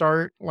will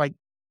start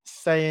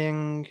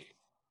saying,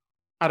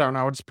 I don't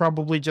know, it's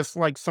probably just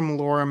some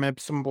lorem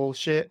ipsum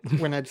bullshit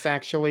when it's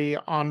actually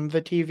on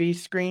the TV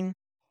screen.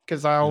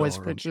 Because I always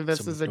picture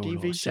this as a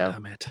TV show.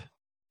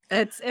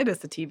 It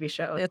is a TV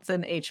show. It's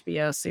an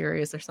HBO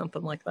series or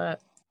something like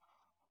that.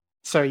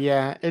 So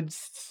yeah,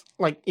 it's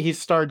he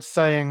starts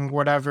saying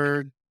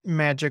whatever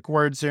magic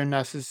words are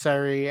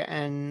necessary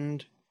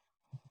and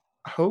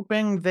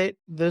hoping that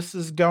this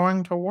is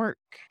going to work.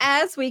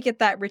 As we get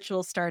that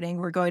ritual starting,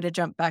 we're going to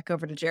jump back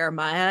over to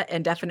Jeremiah,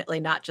 and definitely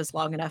not just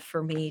long enough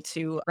for me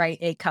to write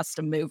a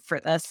custom move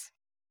for this.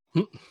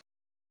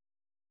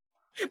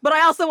 But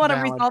I also want to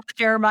Valid. resolve the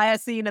Jeremiah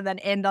scene and then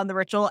end on the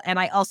ritual, and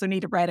I also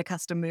need to write a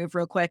custom move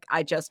real quick.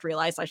 I just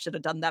realized I should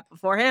have done that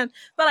beforehand,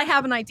 but I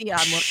have an idea on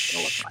what it's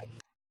going to look like.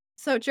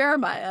 So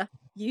Jeremiah,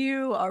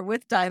 you are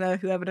with Dinah,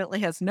 who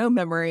evidently has no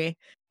memory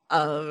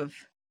of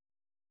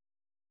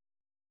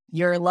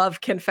your love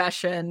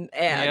confession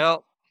and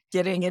Yep.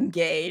 getting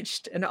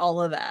engaged and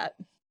all of that.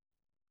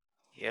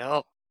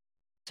 Yep.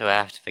 So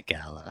after the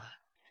gala,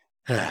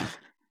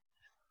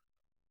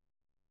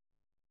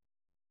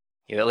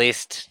 you at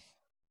least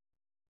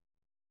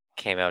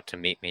came out to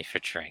meet me for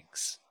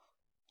drinks.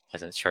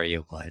 Wasn't sure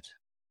you would.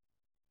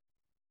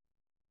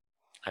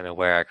 I'm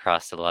aware I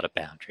crossed a lot of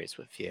boundaries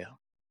with you.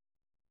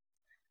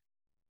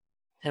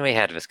 And we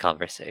had this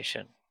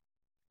conversation.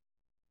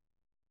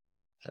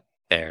 That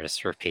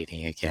bears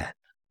repeating again.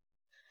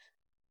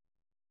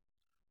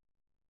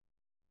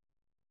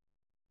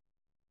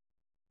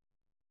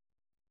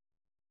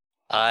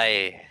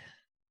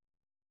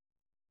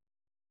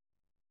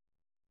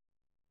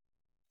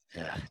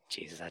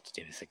 Jesus, I have to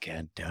do this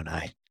again, don't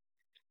I?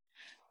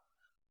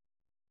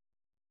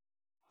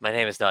 My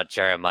name is not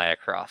Jeremiah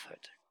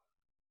Crawford.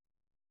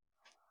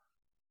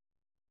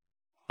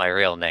 My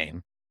real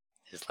name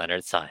is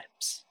Leonard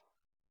Symes.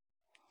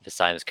 The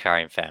Symes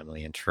crime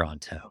family in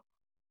Toronto.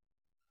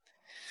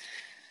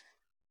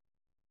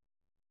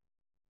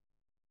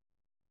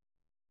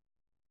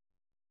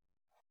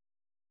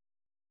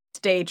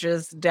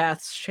 Stages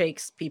deaths,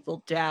 shakes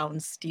people down,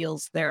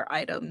 steals their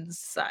items,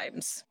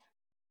 Symes.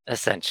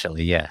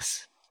 Essentially,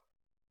 yes.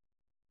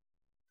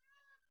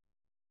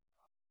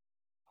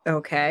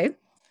 Okay.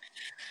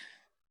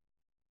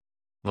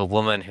 The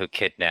woman who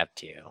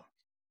kidnapped you,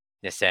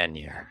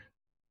 Nisanier.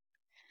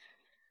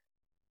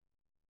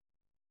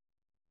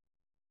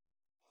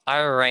 I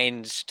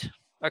arranged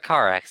a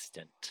car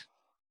accident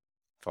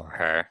for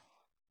her.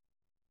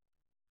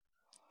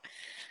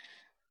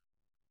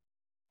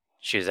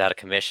 She was out of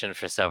commission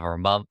for several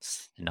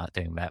months and not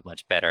doing that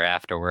much better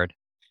afterward.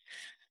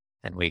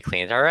 And we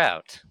cleaned her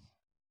out.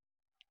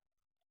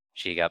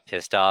 She got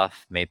pissed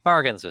off, made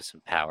bargains with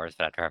some powers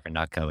that I'd rather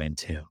not go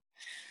into.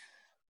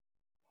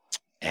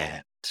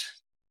 And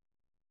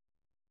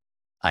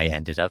I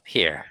ended up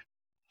here,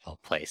 of all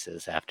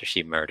places, after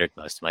she murdered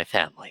most of my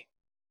family.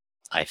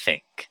 I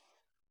think.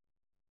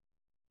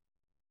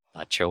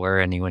 Not sure where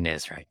anyone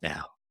is right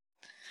now.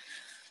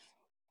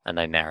 And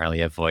I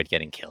narrowly avoid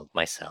getting killed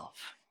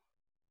myself.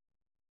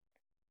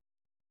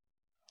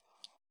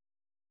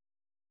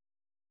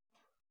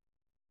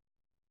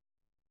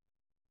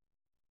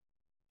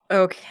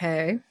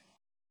 Okay.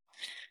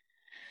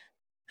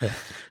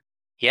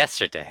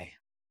 Yesterday,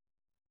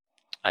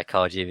 I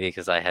called you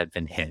because I had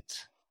been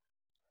hit.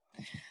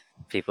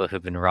 People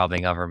who've been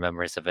robbing other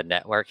members of a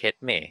network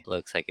hit me.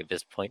 Looks like at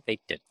this point they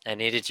did. I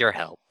needed your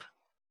help.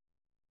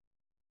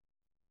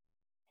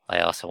 I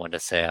also wanted to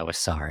say I was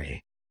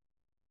sorry.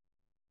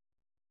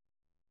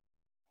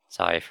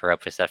 Sorry for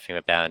overstepping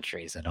the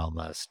boundaries and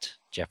almost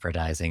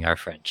jeopardizing our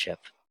friendship.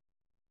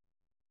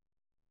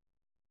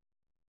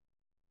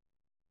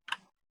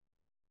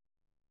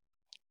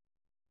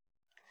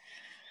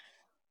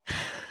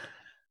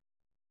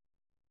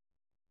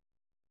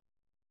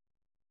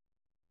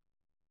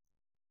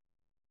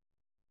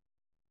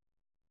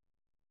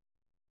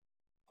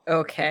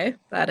 Okay.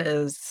 That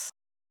is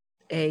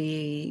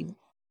a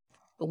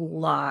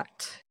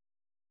lot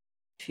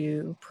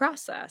to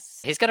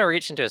process. He's gonna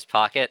reach into his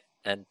pocket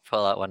and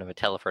pull out one of the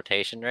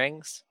teleportation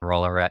rings,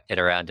 roll it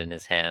around in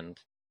his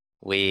hand.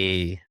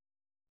 We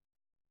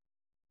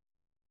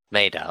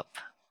made up,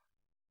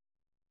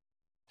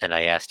 and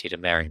I asked you to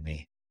marry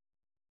me.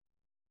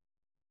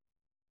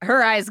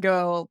 Her eyes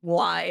go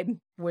wide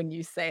when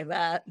you say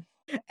that.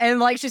 And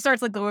like she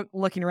starts like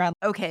looking around.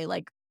 Okay,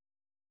 like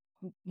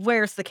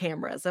where's the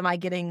cameras? Am I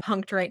getting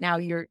punked right now?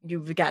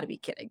 You've got to be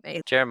kidding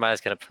me. Jeremiah's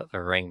gonna put the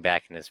ring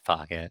back in his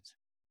pocket.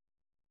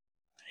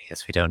 I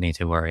guess we don't need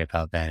to worry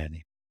about that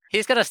anymore.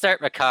 He's gonna start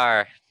the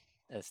car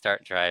and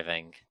start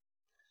driving.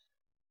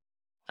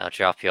 I'll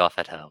drop you off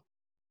at home.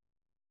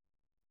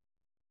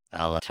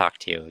 I'll talk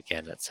to you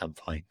again at some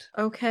point.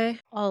 Okay.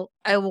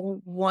 I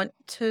will want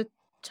to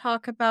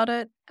talk about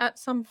it at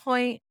some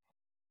point.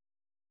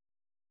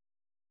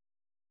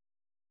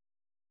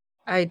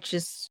 I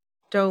just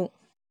don't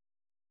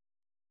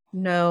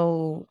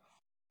know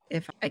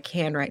if I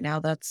can right now.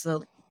 That's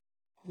a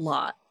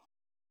lot.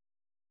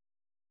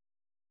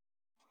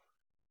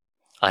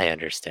 I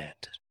understand.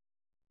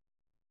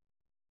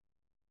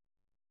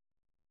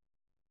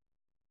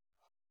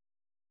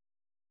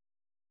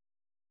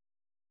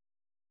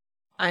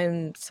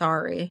 I'm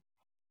sorry.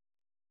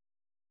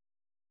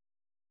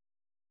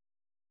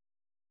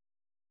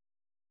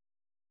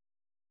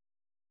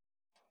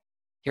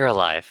 You're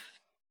alive.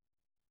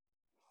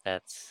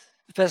 That's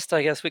the best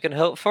I guess we can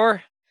hope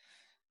for.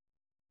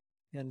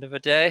 End of the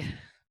day.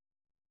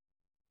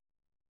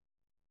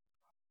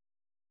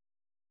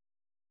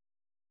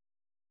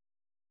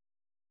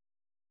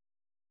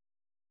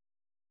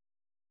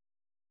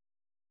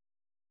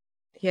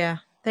 Yeah.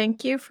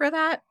 Thank you for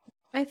that.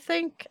 I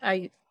think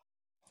I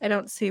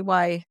don't see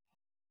why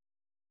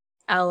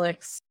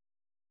Alex.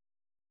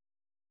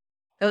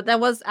 Oh, that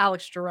was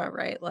Alex Giroux,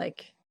 right?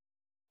 Like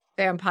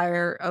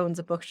vampire owns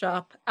a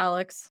bookshop,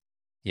 Alex.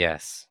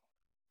 Yes.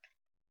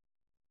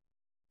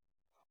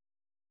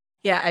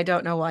 Yeah, I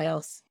don't know why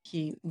else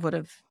he would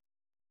have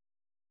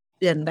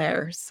in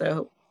there.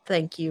 So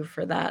thank you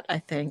for that, I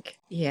think.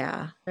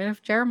 Yeah. And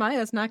if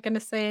Jeremiah's not going to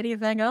say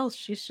anything else,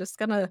 she's just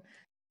going to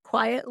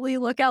quietly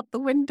look out the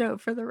window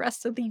for the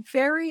rest of the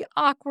very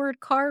awkward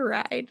car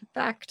ride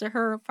back to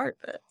her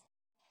apartment.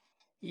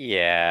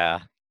 Yeah.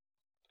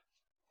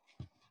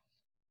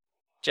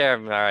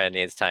 Jeremiah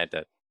needs time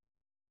to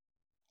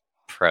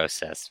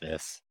process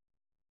this.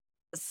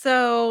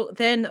 So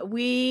then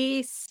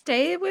we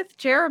stay with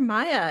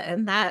Jeremiah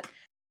and that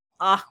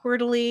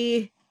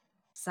awkwardly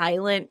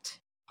silent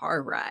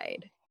car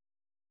ride.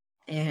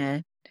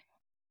 And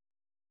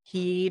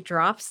he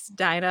drops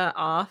Dinah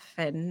off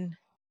and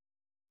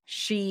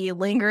she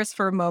lingers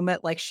for a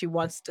moment like she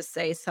wants to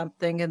say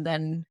something and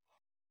then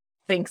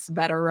thinks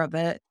better of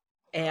it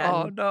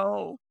and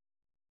no.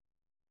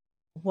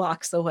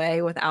 walks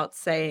away without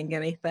saying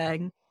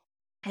anything.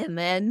 And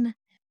then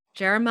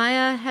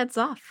Jeremiah heads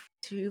off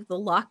to the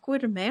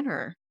Lockwood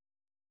Manor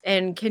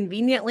and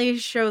conveniently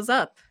shows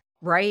up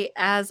right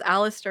as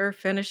Alistair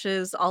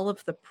finishes all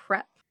of the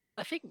prep.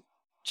 I think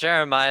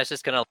Jeremiah's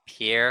just gonna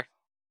appear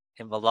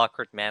in the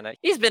Lockwood Manor.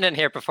 He's been in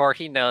here before.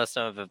 He knows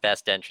some of the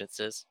best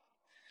entrances.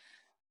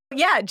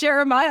 Yeah,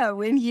 Jeremiah,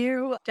 when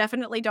you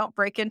definitely don't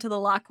break into the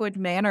Lockwood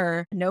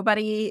Manor,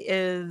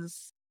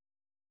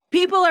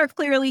 people are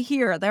clearly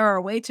here. There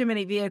are way too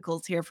many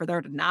vehicles here for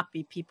there to not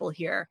be people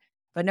here,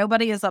 but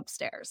nobody is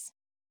upstairs.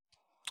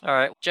 All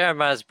right,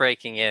 Jeremiah's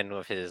breaking in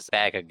with his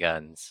bag of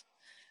guns.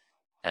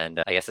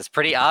 And I guess it's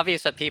pretty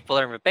obvious that people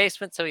are in the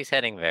basement, so he's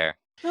heading there.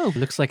 Oh,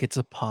 looks like it's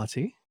a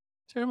party.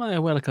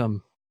 Jeremiah,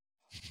 welcome.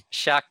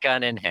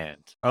 Shotgun in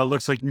hand. Oh,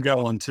 looks like you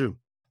got one too.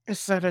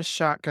 Is that a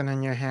shotgun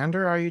in your hand,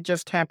 or are you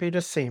just happy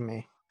to see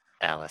me?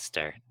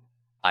 Alistair,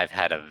 I've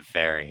had a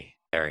very,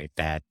 very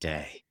bad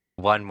day.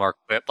 One more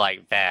quip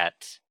like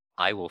that,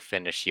 I will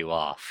finish you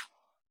off.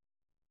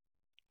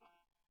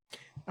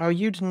 Oh,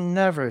 you'd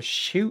never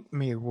shoot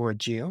me,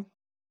 would you?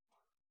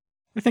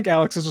 I think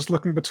Alex is just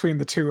looking between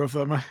the two of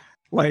them.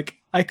 Like,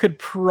 I could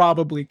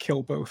probably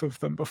kill both of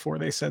them before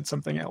they said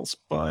something else,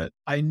 but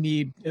I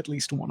need at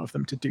least one of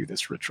them to do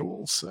this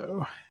ritual,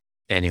 so...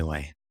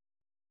 Anyway,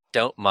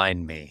 don't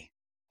mind me.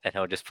 And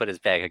he'll just put his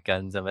bag of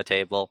guns on the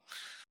table.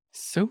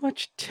 So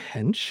much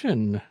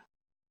tension.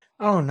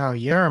 Oh no,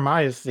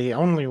 Jeremiah's the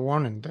only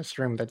one in this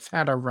room that's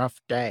had a rough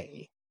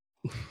day.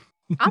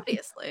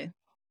 Obviously.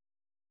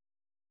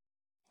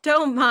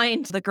 Don't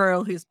mind the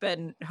girl who's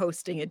been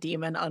hosting a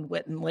demon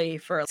unwittingly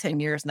for 10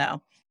 years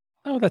now.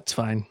 Oh, that's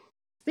fine.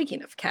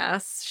 Speaking of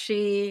Cass,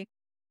 she's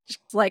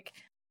like,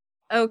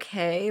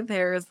 okay,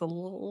 there's a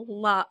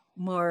lot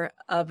more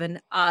of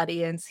an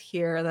audience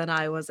here than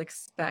I was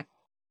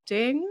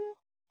expecting.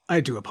 I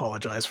do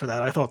apologize for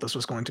that. I thought this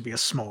was going to be a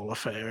small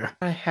affair.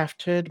 I have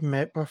to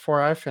admit,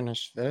 before I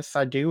finish this,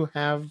 I do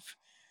have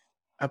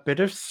a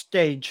bit of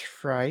stage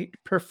fright,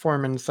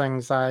 performance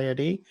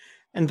anxiety,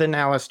 and then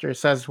Alistair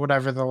says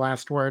whatever the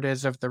last word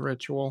is of the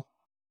ritual.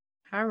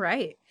 All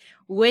right.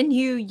 When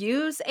you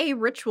use a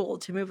ritual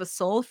to move a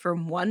soul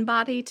from one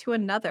body to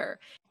another,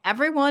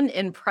 everyone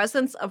in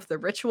presence of the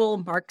ritual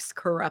marks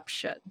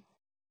corruption.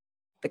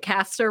 The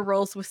caster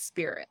rolls with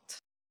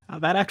spirit.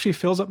 That actually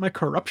fills up my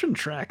corruption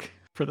track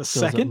for the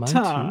Fills up second mine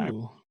time.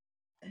 too.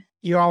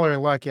 You all are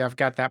lucky I've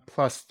got that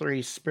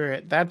 +3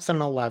 spirit. That's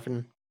an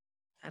 11.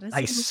 That is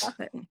Nice.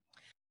 11.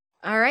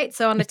 All right.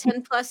 So on a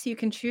 10 plus, you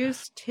can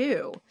choose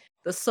 2.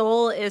 The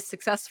soul is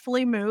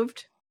successfully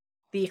moved.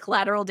 The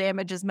collateral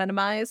damage is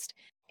minimized.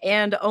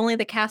 And only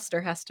the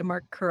caster has to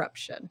mark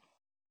corruption.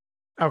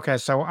 Okay,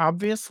 so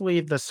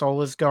obviously the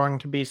soul is going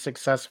to be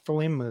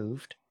successfully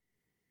moved.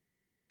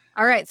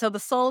 All right. So the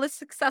soul is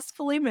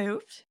successfully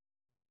moved.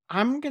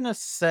 I'm going to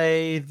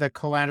say the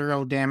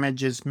collateral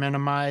damage is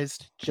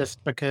minimized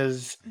just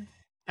because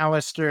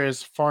Alistair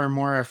is far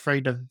more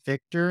afraid of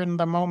Victor in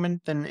the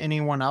moment than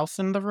anyone else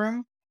in the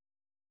room.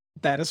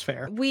 That is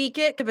fair. We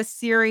get a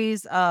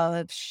series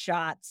of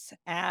shots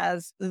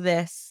as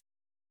this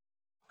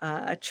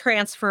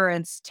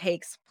transference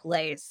takes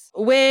place.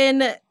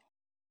 When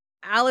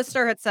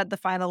Alistair had said the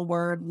final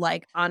word,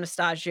 like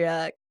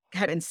Anastasia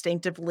had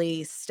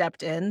instinctively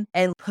stepped in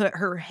and put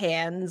her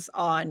hands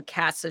on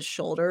Cass's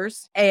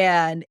shoulders.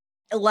 And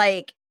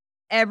like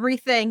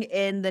everything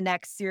in the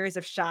next series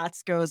of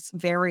shots goes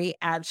very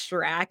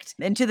abstract.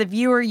 And to the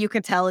viewer, you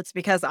can tell it's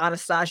because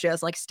Anastasia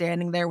is like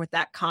standing there with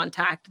that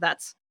contact.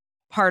 That's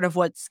part of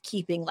what's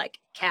keeping like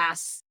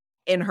Cass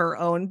in her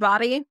own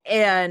body.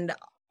 And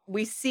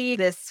we see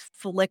this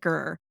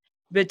flicker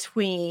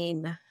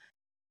between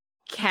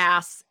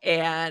Cass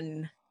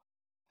and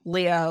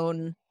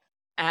Leon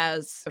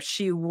as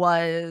she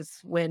was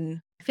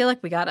when I feel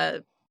like we got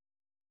a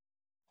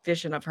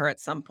vision of her at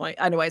some point.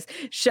 Anyways,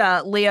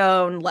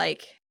 Leon,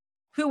 like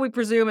who we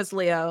presume is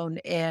Leon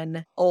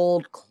in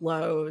old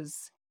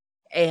clothes,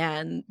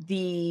 and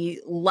the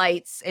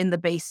lights in the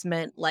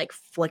basement like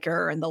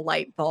flicker and the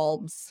light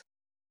bulbs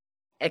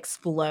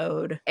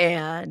explode,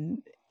 and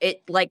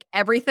It like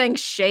everything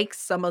shakes.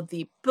 Some of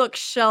the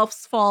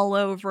bookshelves fall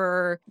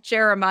over.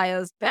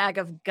 Jeremiah's bag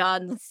of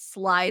guns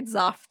slides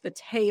off the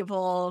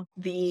table.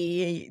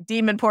 The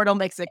demon portal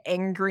makes an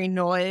angry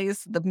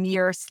noise. The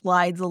mirror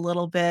slides a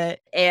little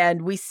bit.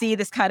 And we see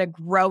this kind of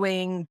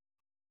growing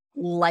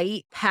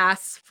light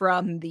pass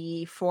from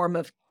the form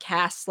of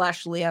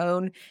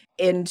Cass/Leon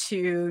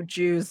into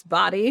Ju's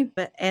body.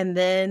 And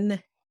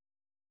then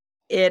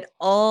it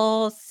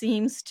all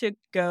seems to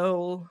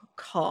go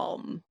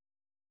calm.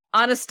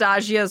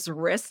 Anastasia's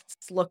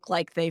wrists look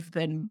like they've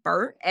been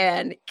burnt,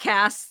 and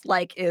Cass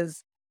like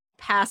is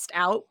passed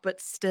out but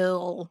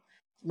still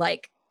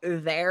like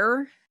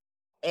there.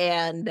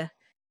 And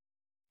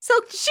so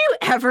did you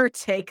ever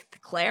take the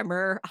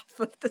glamour off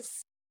of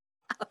this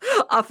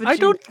off of I you?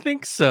 don't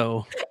think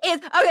so.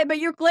 Okay, but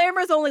your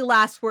glamours only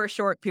last for a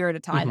short period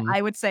of time. Mhm.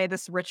 I would say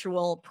this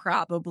ritual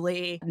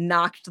probably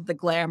knocked the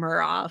glamour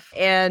off.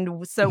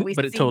 And so we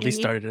But it totally see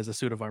started as a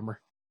suit of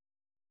armor.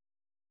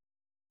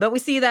 But we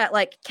see that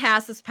like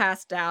Cass is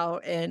passed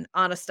out and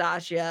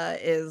Anastasia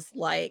is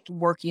like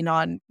working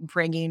on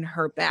bringing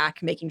her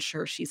back, making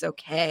sure she's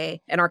okay.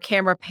 And our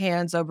camera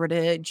pans over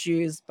to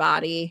Ju's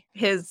body.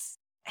 His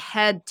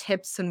head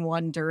tips in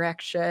one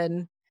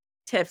direction,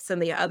 tips in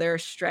the other,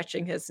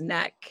 stretching his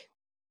neck.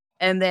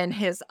 And then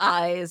his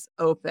eyes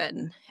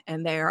open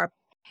and they are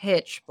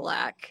pitch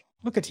black.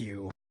 Look at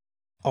you,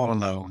 all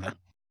alone.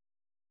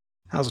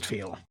 How's it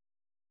feel?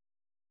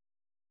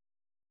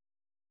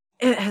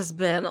 It has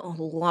been a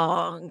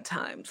long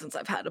time since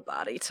I've had a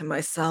body to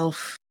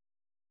myself.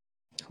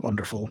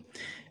 Wonderful.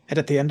 And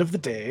at the end of the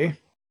day,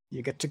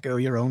 you get to go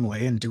your own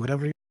way and do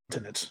whatever you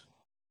want in it.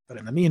 But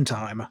in the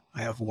meantime,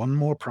 I have one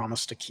more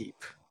promise to keep.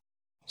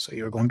 So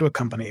you're going to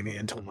accompany me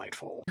until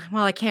nightfall.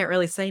 Well, I can't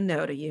really say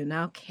no to you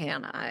now,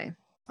 can I?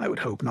 I would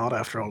hope not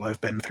after all I've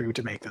been through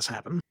to make this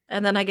happen.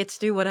 And then I get to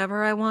do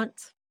whatever I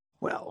want?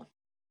 Well,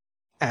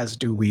 as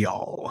do we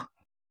all.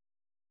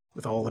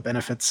 With all the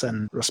benefits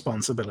and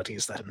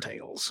responsibilities that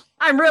entails.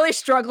 I'm really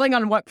struggling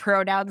on what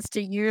pronouns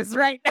to use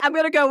right now. I'm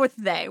going to go with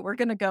they. We're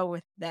going to go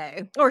with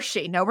they. Or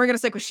she. No, we're going to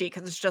stick with she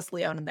because it's just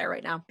Leon in there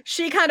right now.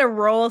 She kind of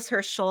rolls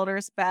her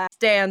shoulders back,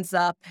 stands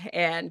up,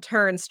 and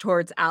turns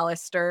towards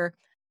Alistair,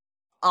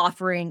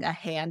 offering a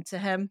hand to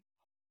him.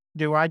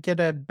 Do I get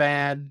a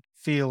bad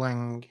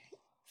feeling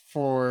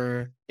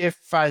for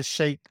if I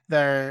shake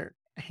their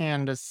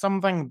hand, is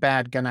something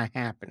bad gonna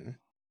happen?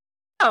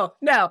 Oh,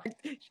 no.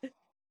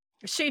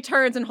 She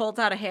turns and holds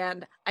out a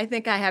hand. I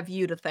think I have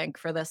you to thank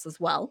for this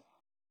as well.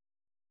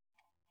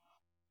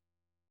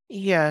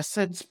 Yes,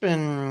 it's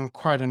been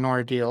quite an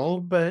ordeal,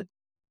 but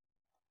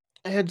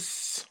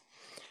it's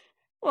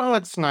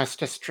nice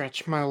to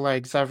stretch my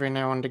legs every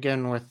now and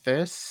again with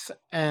this,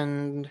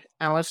 and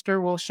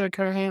Alistair will shake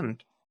her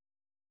hand.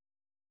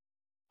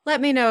 Let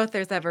me know if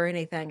there's ever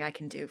anything I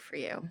can do for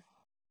you.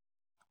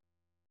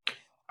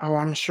 Oh,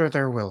 I'm sure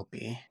there will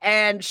be.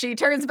 And she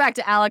turns back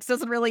to Alex,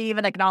 doesn't really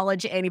even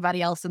acknowledge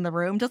anybody else in the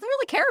room, doesn't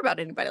really care about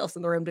anybody else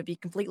in the room, to be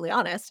completely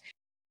honest.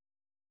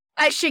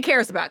 She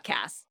cares about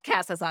Cass.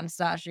 Cass has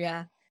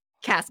Anastasia.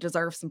 Cass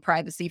deserves some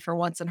privacy for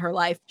once in her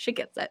life. She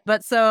gets it.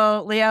 But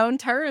so Leon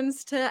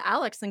turns to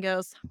Alex and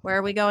goes, where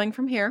are we going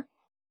from here?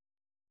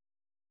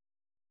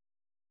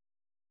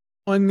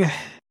 Going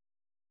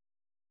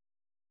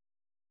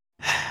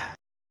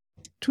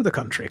to the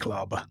country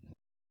club.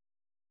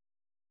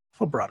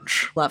 For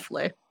brunch.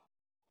 Lovely.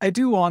 I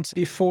do want,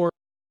 before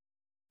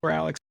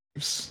Alex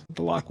leaves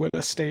the Lockwood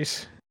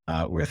estate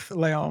with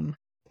Leon,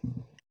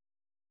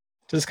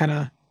 to just kind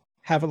of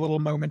have a little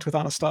moment with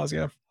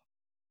Anastasia.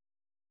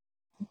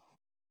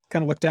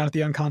 Kind of look down at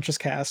the unconscious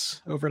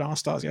Cass over at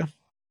Anastasia.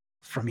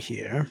 From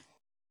here,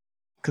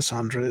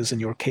 Cassandra is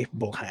in your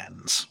capable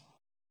hands.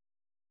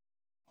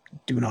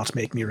 Do not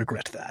make me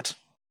regret that.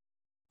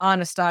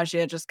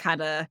 Anastasia just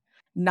kind of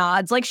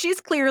nods. Like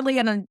she's clearly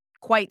in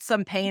quite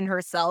some pain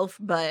herself,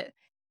 but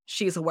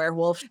she's a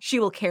werewolf. She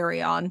will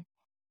carry on.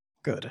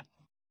 Good.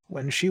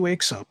 When she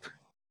wakes up,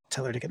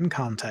 tell her to get in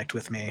contact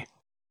with me.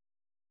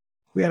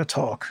 We had a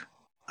talk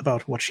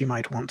about what she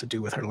might want to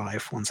do with her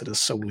life once it is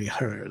solely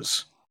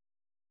hers.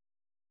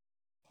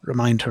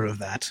 Remind her of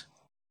that,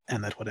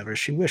 and that whatever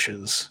she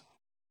wishes,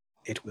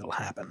 it will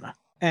happen.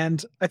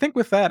 And I think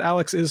with that,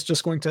 Alex is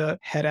just going to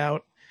head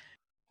out.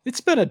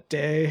 It's been a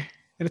day,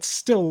 and it's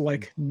still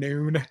like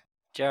noon.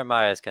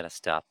 Jeremiah's gonna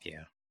stop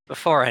you.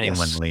 Before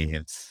anyone Yes.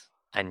 leaves,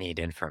 I need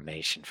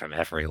information from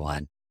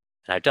everyone.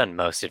 And I've done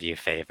most of you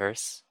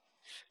favors.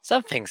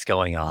 Something's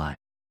going on.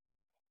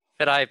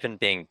 But I've been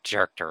being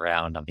jerked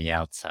around on the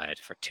outside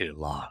for too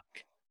long.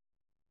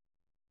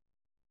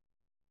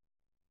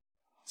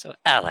 So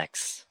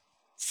Alex,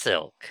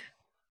 Silk,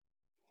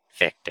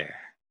 Victor,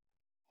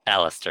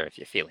 Alistair if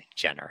you're feeling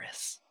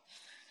generous.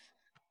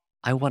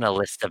 I want a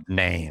list of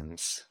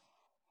names.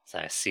 So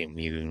I assume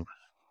you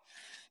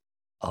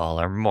all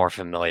are more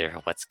familiar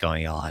with what's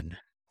going on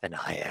than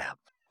I am.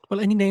 Well,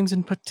 any names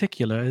in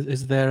particular?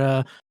 Is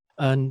there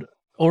an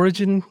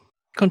origin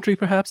country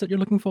perhaps that you're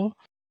looking for?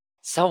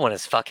 Someone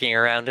is fucking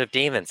around with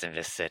demons in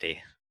this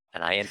city.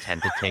 and I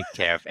intend to take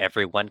care of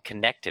everyone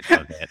connected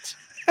with it.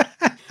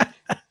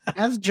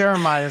 As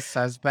Jeremiah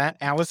says that,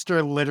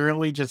 Alistair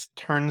literally just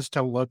turns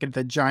to look at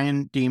the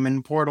giant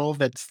demon portal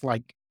that's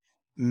like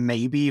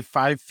maybe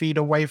 5 feet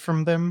away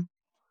from them.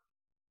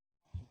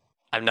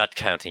 I'm not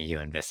counting you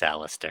in, Miss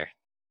Alistair.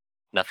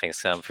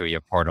 Nothing's come through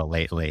your portal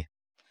lately.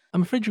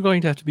 I'm afraid you're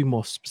going to have to be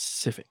more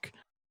specific.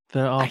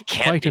 There are I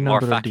can't quite be a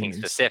more number of fucking demons.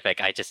 specific.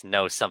 I just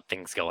know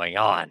something's going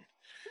on.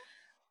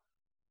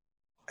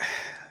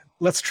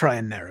 Let's try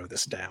and narrow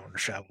this down,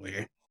 shall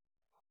we?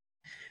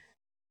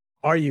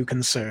 Are you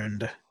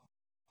concerned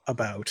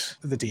about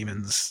the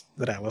demons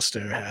that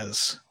Alistair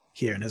has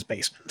here in his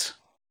basement?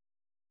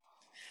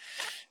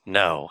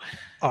 No.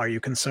 Are you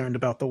concerned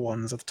about the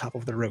ones at the top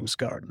of the rose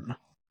garden?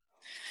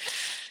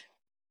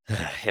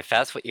 If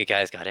that's what you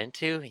guys got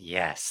into,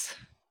 yes.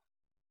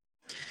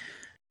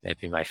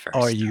 Maybe my first.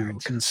 Are you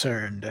start.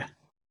 concerned?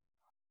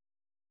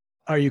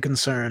 Are you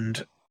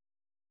concerned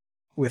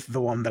with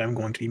the one that I'm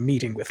going to be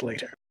meeting with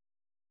later?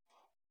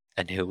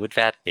 And who would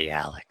that be,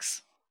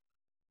 Alex?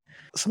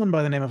 Someone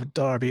by the name of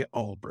Darby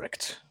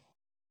Albrecht.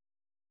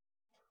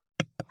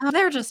 Oh,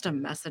 they're just a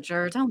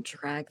messenger. Don't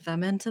drag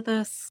them into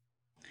this.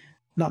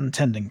 Not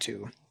intending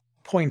to.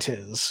 Point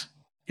is,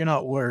 you're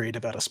not worried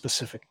about a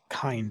specific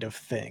kind of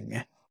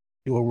thing.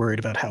 You are worried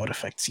about how it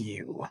affects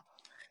you.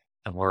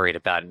 I'm worried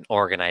about an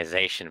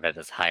organization that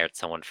has hired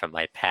someone from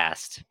my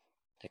past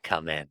to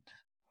come in.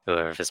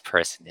 Whoever this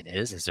person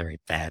is very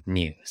bad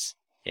news.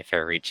 If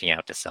they're reaching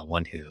out to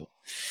someone who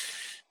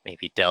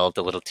maybe delved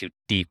a little too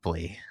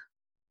deeply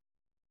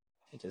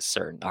into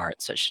certain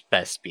arts that should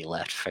best be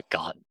left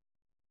forgotten.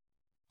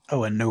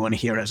 Oh, and no one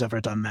here has ever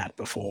done that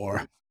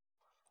before.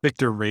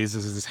 Victor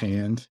raises his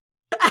hand.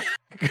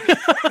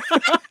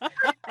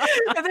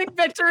 I think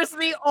Victor is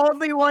the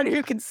only one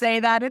who can say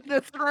that in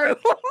this room.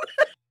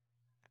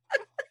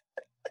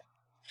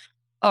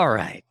 All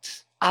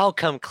right. I'll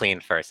come clean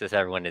first, as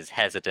everyone is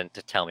hesitant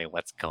to tell me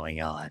what's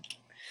going on.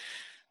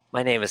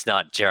 My name is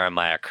not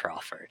Jeremiah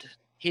Crawford.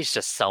 He's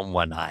just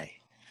someone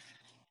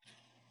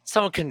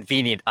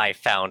convenient I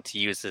found to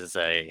use as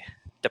a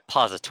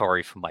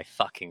depository for my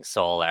fucking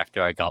soul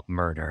after I got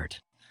murdered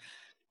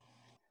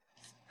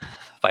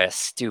by a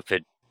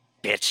stupid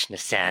bitch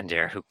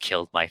Nisander who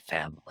killed my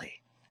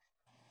family.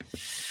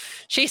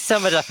 She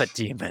summoned up a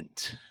demon.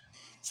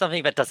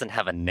 Something that doesn't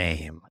have a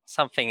name.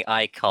 Something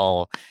I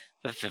call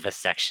the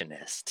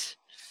vivisectionist.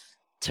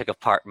 Took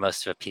apart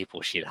most of the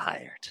people she'd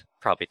hired.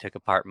 Probably took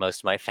apart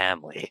most of my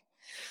family.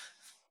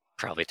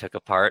 Probably took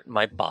apart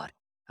my body,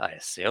 I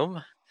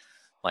assume.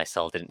 My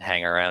soul didn't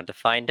hang around to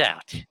find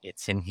out.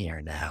 It's in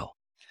here now.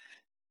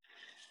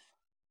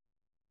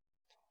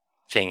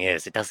 Thing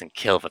is, it doesn't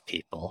kill the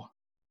people.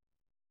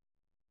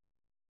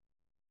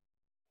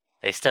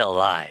 They're still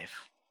alive,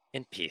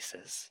 in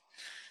pieces,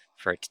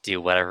 for it to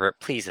do whatever it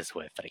pleases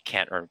with, but it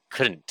can't or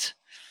couldn't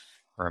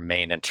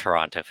remain in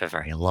Toronto for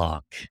very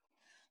long.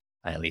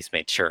 I at least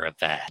made sure of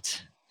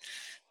that.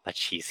 But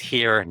she's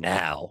here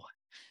now,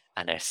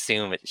 and I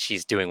assume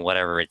she's doing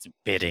whatever its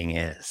bidding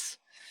is.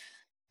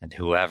 And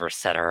whoever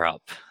set her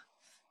up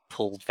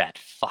pulled that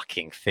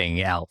fucking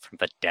thing out from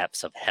the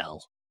depths of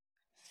hell.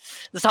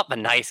 It's not the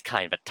nice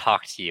kind that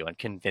talk to you and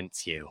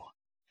convince you.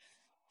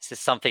 This is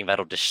something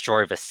that'll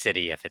destroy the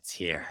city if it's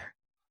here.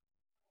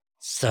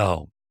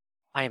 So,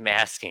 I'm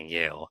asking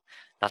you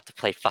not to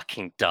play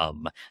fucking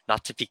dumb,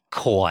 not to be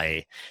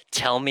coy.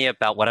 Tell me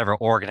about whatever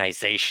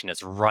organization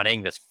is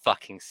running this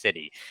fucking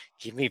city.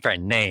 Give me their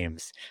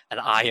names, and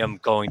I am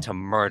going to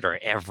murder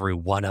every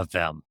one of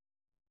them.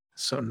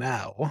 So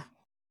now,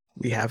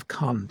 we have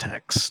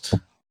context.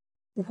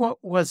 What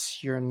was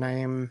your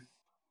name?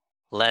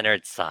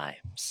 Leonard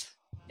Symes,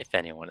 if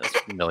anyone is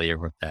familiar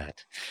with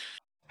that.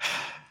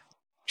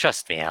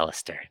 Trust me,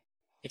 Alistair.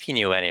 If you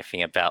knew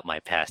anything about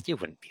my past, you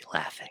wouldn't be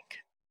laughing.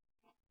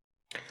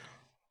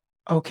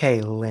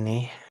 Okay,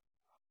 Lenny.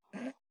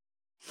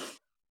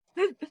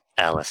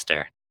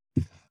 Alistair.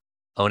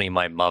 Only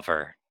my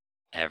mother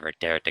ever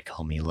dared to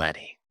call me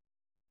Letty.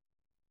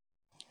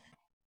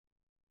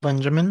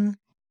 Benjamin?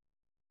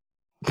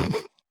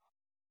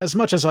 As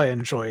much as I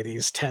enjoy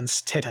these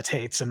tense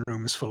tete-a-tetes in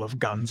rooms full of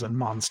guns and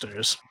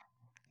monsters,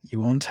 you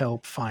won't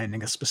help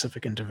finding a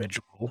specific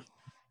individual.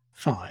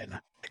 Fine.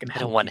 I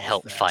don't want you with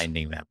help that.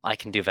 finding them. I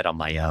can do that on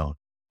my own.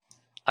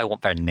 I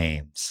want their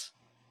names.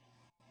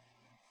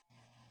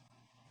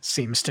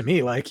 Seems to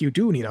me like you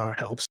do need our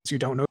help since you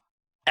don't know.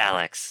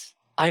 Alex,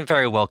 I'm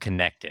very well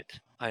connected.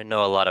 I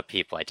know a lot of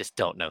people. I just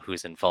don't know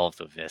who's involved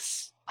with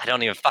this. I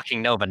don't even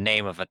fucking know the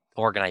name of an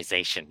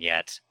organization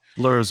yet.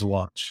 Lur's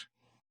Watch.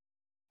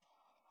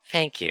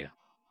 Thank you.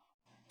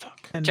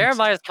 And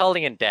Jeremiah's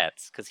calling in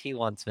debts because he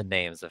wants the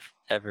names of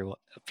everyone,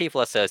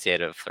 people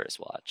associated with First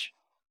Watch.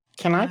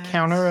 Can I What?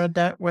 counter a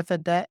debt with a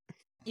debt?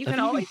 You I can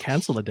think always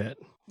cancel a debt.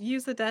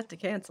 use a debt to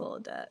cancel a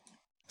debt.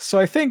 So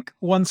I think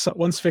once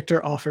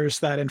Victor offers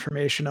that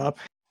information up,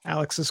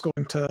 Alex is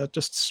going to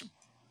just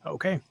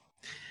okay.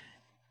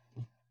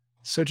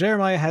 So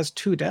Jeremiah has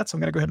 2 debts. I'm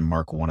going to go ahead and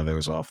mark one of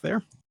those off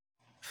there.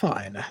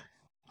 Fine.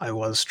 I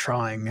was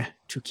trying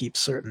to keep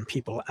certain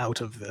people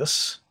out of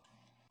this,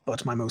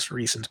 but my most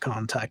recent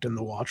contact in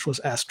the Watch was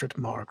Astrid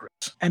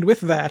Margaret. And with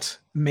that,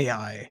 may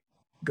I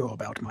go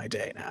about my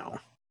day now?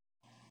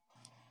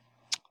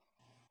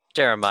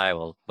 Jeremiah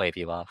will wave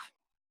you off.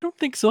 I don't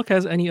think Silk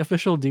has any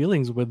official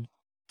dealings with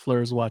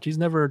Fleur's Watch. He's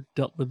never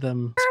dealt with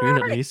them screen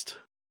at least.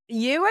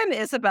 You and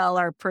Isabel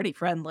are pretty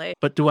friendly.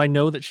 But do I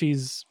know that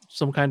she's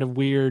some kind of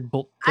weird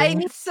bolt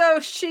thing? So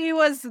she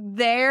was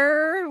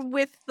there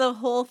with the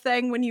whole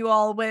thing when you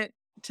all went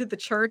to the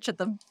church at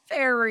the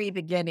very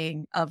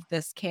beginning of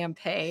this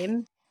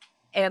campaign.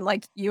 And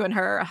like you and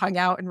her hung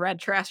out and read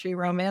Trashy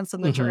Romance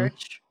in the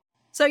church.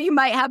 So you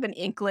might have an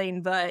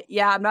inkling, but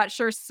yeah, I'm not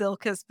sure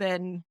Silk has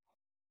been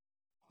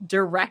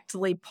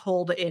directly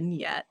pulled in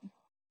yet.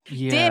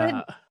 Yeah.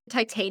 Did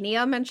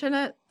Titania mention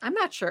it? I'm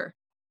not sure.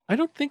 I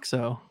don't think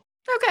so.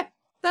 Okay.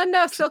 Then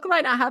no, Silk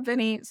might not have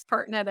any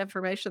pertinent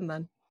information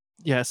then.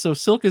 Yeah, so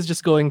Silk is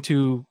just going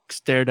to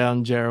stare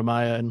down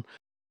Jeremiah and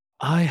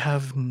I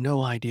have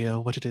no idea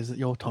what it is that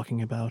you're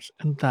talking about,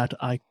 and that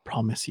I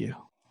promise you.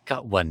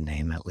 Got one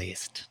name at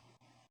least.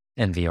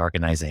 And the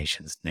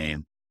organization's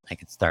name. I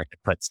can start to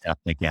put stuff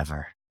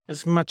together.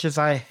 As much as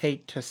I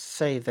hate to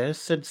say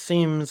this, it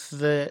seems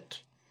that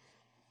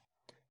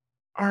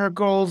our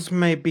goals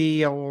may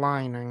be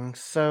aligning,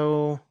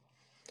 so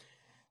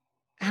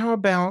how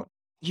about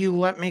you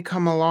let me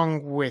come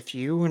along with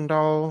you and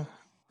I'll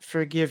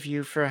forgive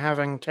you for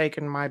having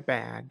taken my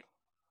bag.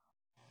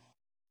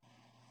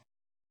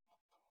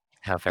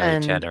 How very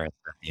generous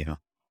of you.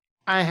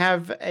 I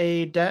have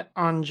a debt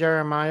on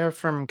Jeremiah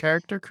from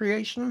character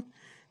creation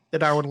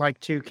that I would like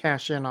to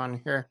cash in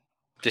on here.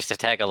 Just to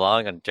tag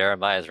along on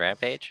Jeremiah's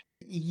rampage?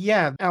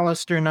 Yeah,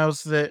 Alistair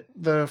knows that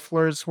the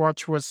Fleur's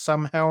Watch was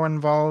somehow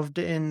involved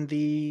in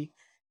the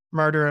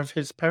murder of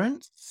his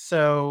parents,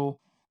 so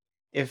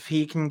if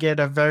he can get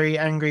a very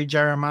angry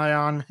Jeremiah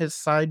on his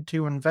side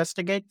to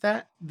investigate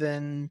that,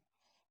 then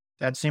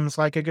that seems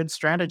like a good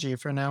strategy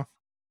for now.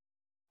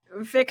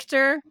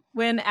 Victor,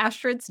 when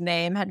Astrid's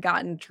name had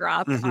gotten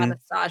dropped,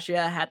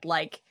 Anastasia had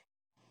like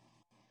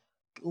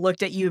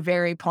looked at you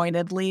very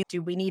pointedly.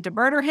 Do we need to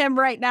murder him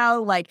right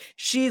now? Like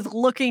she's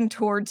looking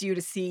towards you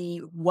to see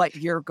what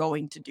you're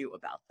going to do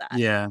about that.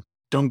 Yeah,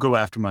 don't go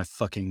after my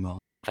fucking mom.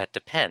 That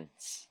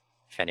depends.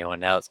 If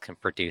anyone else can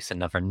produce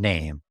another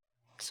name,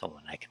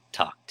 someone I can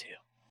talk to.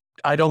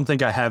 I don't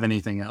think I have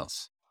anything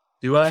else.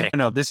 Do I?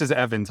 No, this is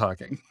Evan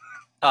talking.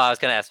 Oh, I was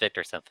going to ask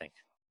Victor something.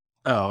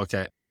 Oh,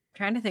 okay.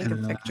 Trying to think of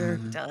Victor.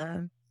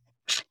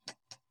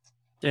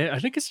 Yeah, I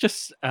think it's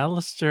just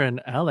Alistair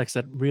and Alex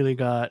that really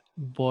got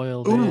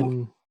boiled Ooh.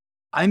 in.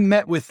 I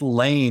met with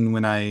Lane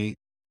when I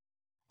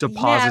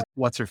deposited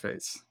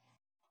what's-her-face.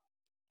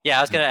 Yeah,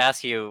 I was going to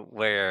ask you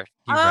where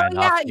you ran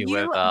off to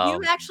with...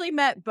 you actually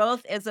met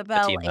both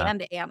Isabel Fatima.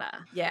 and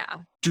Anna. Yeah.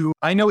 Do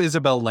I know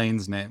Isabel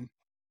Lane's name?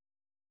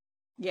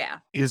 Yeah.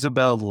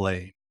 Isabel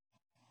Lane.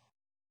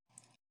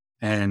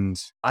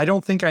 And I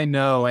don't think I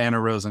know Anna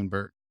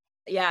Rosenberg.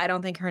 Yeah, I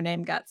don't think her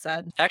name got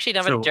said. Actually,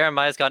 now that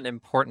Jeremiah's got an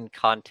important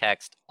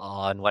context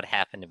on what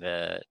happened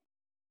to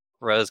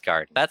Rose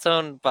Garden. That's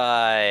owned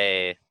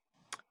by...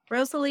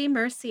 Rosalie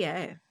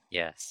Mercier.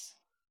 Yes.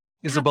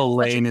 Isabel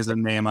Lane is a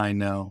name I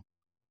know,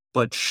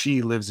 but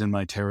she lives in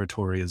my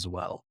territory as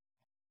well.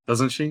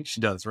 Doesn't she?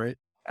 She does, right?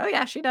 Oh,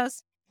 yeah, she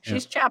does.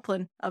 She's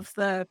chaplain of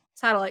the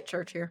satellite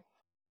church here.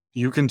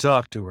 You can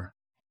talk to her.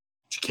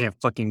 You can't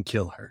fucking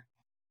kill her.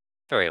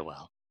 Very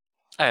well.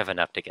 I have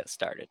enough to get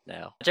started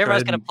now.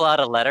 Jeremiah's going to pull out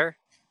a letter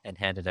and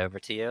hand it over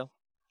to you.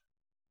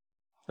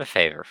 A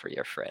favor for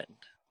your friend.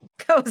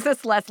 Oh, is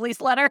this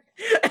Leslie's letter?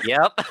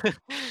 Yep.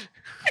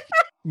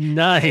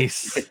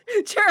 Nice.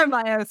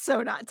 Jeremiah is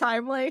so not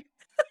timely.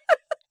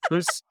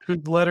 Whose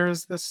letter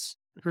is this?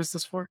 Who's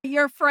this for?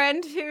 Your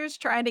friend who's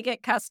trying to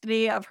get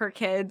custody of her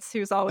kids,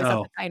 who's always at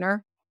the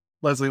diner.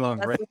 Leslie Long,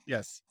 Leslie. right?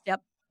 Yes.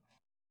 Yep.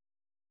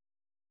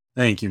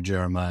 Thank you,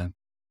 Jeremiah.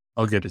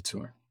 I'll get it to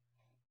her.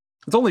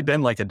 It's only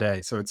been like a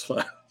day, so it's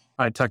fine.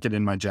 I tuck it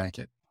in my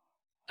jacket.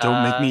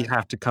 Don't make me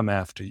have to come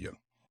after you.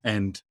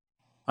 And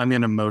I'm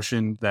going to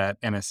motion that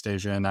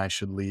Anastasia and I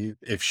should leave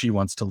if she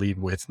wants to leave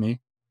with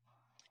me.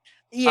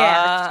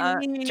 Yeah.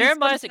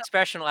 Jeremiah's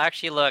expression will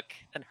actually look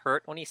and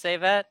hurt when you say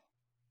that.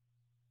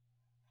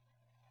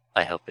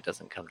 I hope it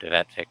doesn't come to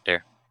that,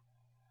 Victor.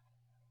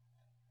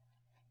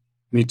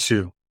 Me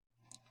too.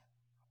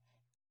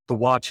 The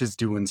Watch is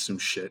doing some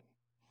shit.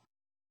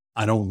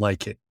 I don't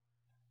like it.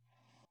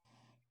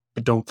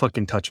 But don't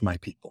fucking touch my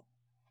people.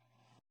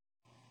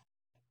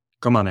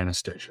 Come on,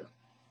 Anastasia.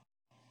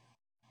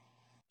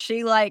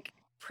 She like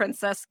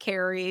Princess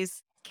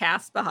Carrie's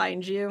Cass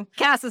behind you.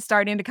 Cass is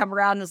starting to come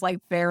around and is like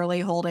barely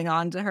holding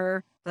on to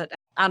her, but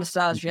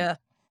Anastasia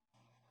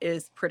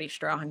is pretty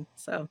strong.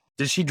 So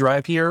did she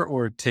drive here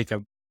or take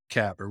a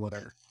cab or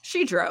whatever?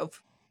 She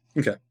drove.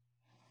 Okay.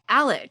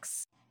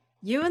 Alex,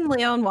 you and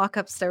Leon walk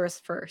upstairs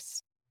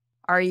first.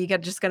 Are you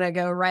just going to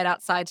go right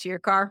outside to your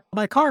car?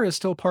 My car is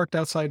still parked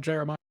outside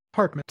Jeremiah's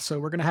apartment, so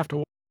we're going to have to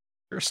walk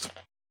first.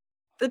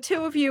 The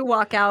two of you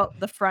walk out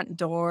the front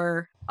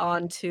door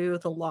onto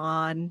the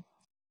lawn,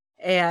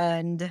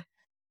 And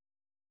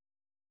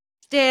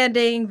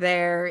standing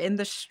there in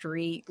the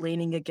street,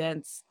 leaning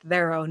against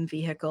their own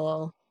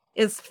vehicle,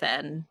 is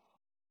Finn,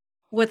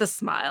 with a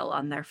smile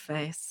on their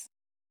face.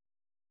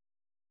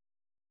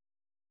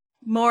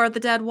 More of the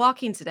dead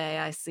walking today,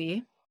 I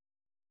see.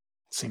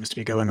 Seems to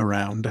be going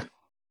around.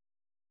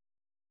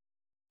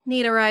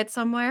 Need a ride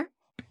somewhere?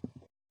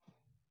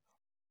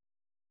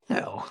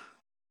 Hell,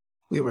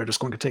 we were just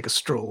going to take a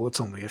stroll. It's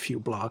only a few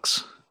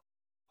blocks.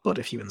 But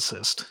if you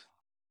insist.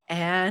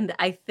 And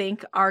I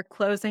think our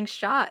closing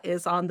shot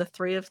is on the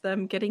three of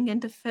them getting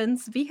into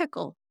Finn's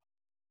vehicle.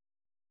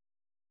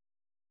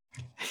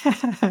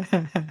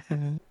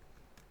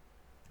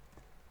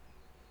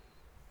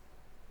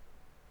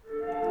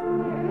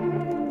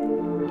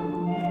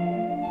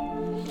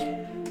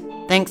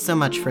 Thanks so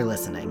much for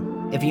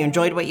listening. If you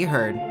enjoyed what you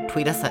heard,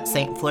 tweet us at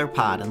St. Fleur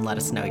Pod and let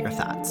us know your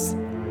thoughts.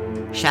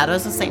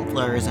 Shadows of St.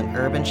 Fleur is an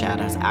Urban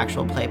Shadows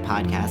actual play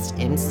podcast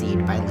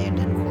emceed by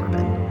Landon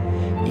Corbin.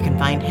 You can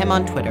find him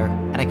on Twitter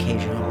at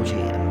Occasional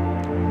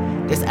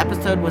GM. This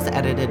episode was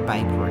edited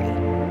by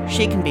Brie.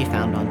 She can be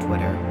found on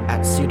Twitter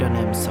at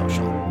Pseudonym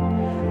Social.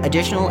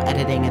 Additional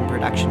editing and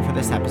production for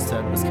this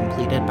episode was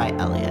completed by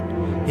Elliot,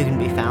 who can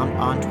be found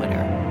on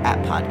Twitter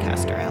at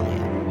Podcaster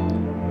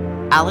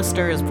Elliot.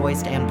 Alistair is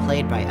voiced and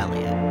played by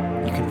Elliot.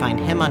 You can find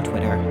him on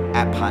Twitter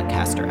at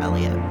Podcaster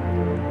Elliot.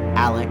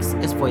 Alex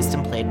is voiced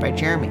and played by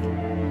Jeremy.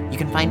 You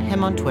can find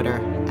him on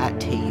Twitter at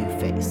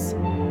TUFace.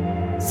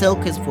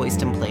 Silk is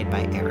voiced and played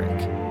by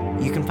Eric.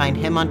 You can find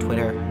him on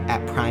Twitter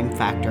at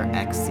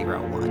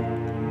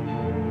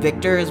PrimeFactorX01.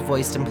 Victor is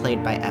voiced and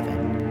played by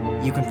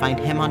Evan. You can find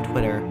him on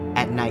Twitter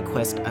at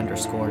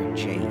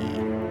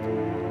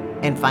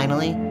Nyquist_JE. And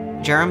finally,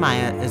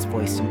 Jeremiah is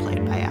voiced and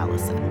played by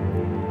Allison.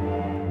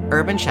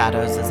 Urban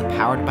Shadows is a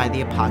Powered by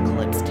the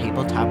Apocalypse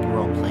tabletop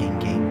role-playing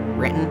game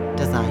written,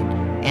 designed,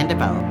 and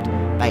developed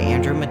by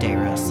Andrew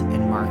Medeiros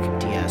and Mark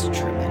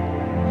Diaz-Truman.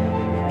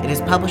 It is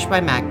published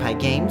by Magpie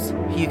Games,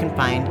 who you can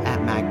find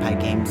at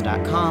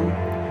magpiegames.com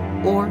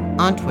or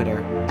on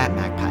Twitter at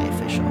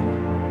magpieofficial.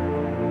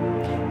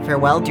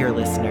 Farewell, dear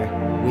listener.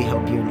 We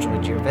hope you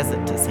enjoyed your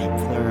visit to St.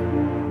 Fleur.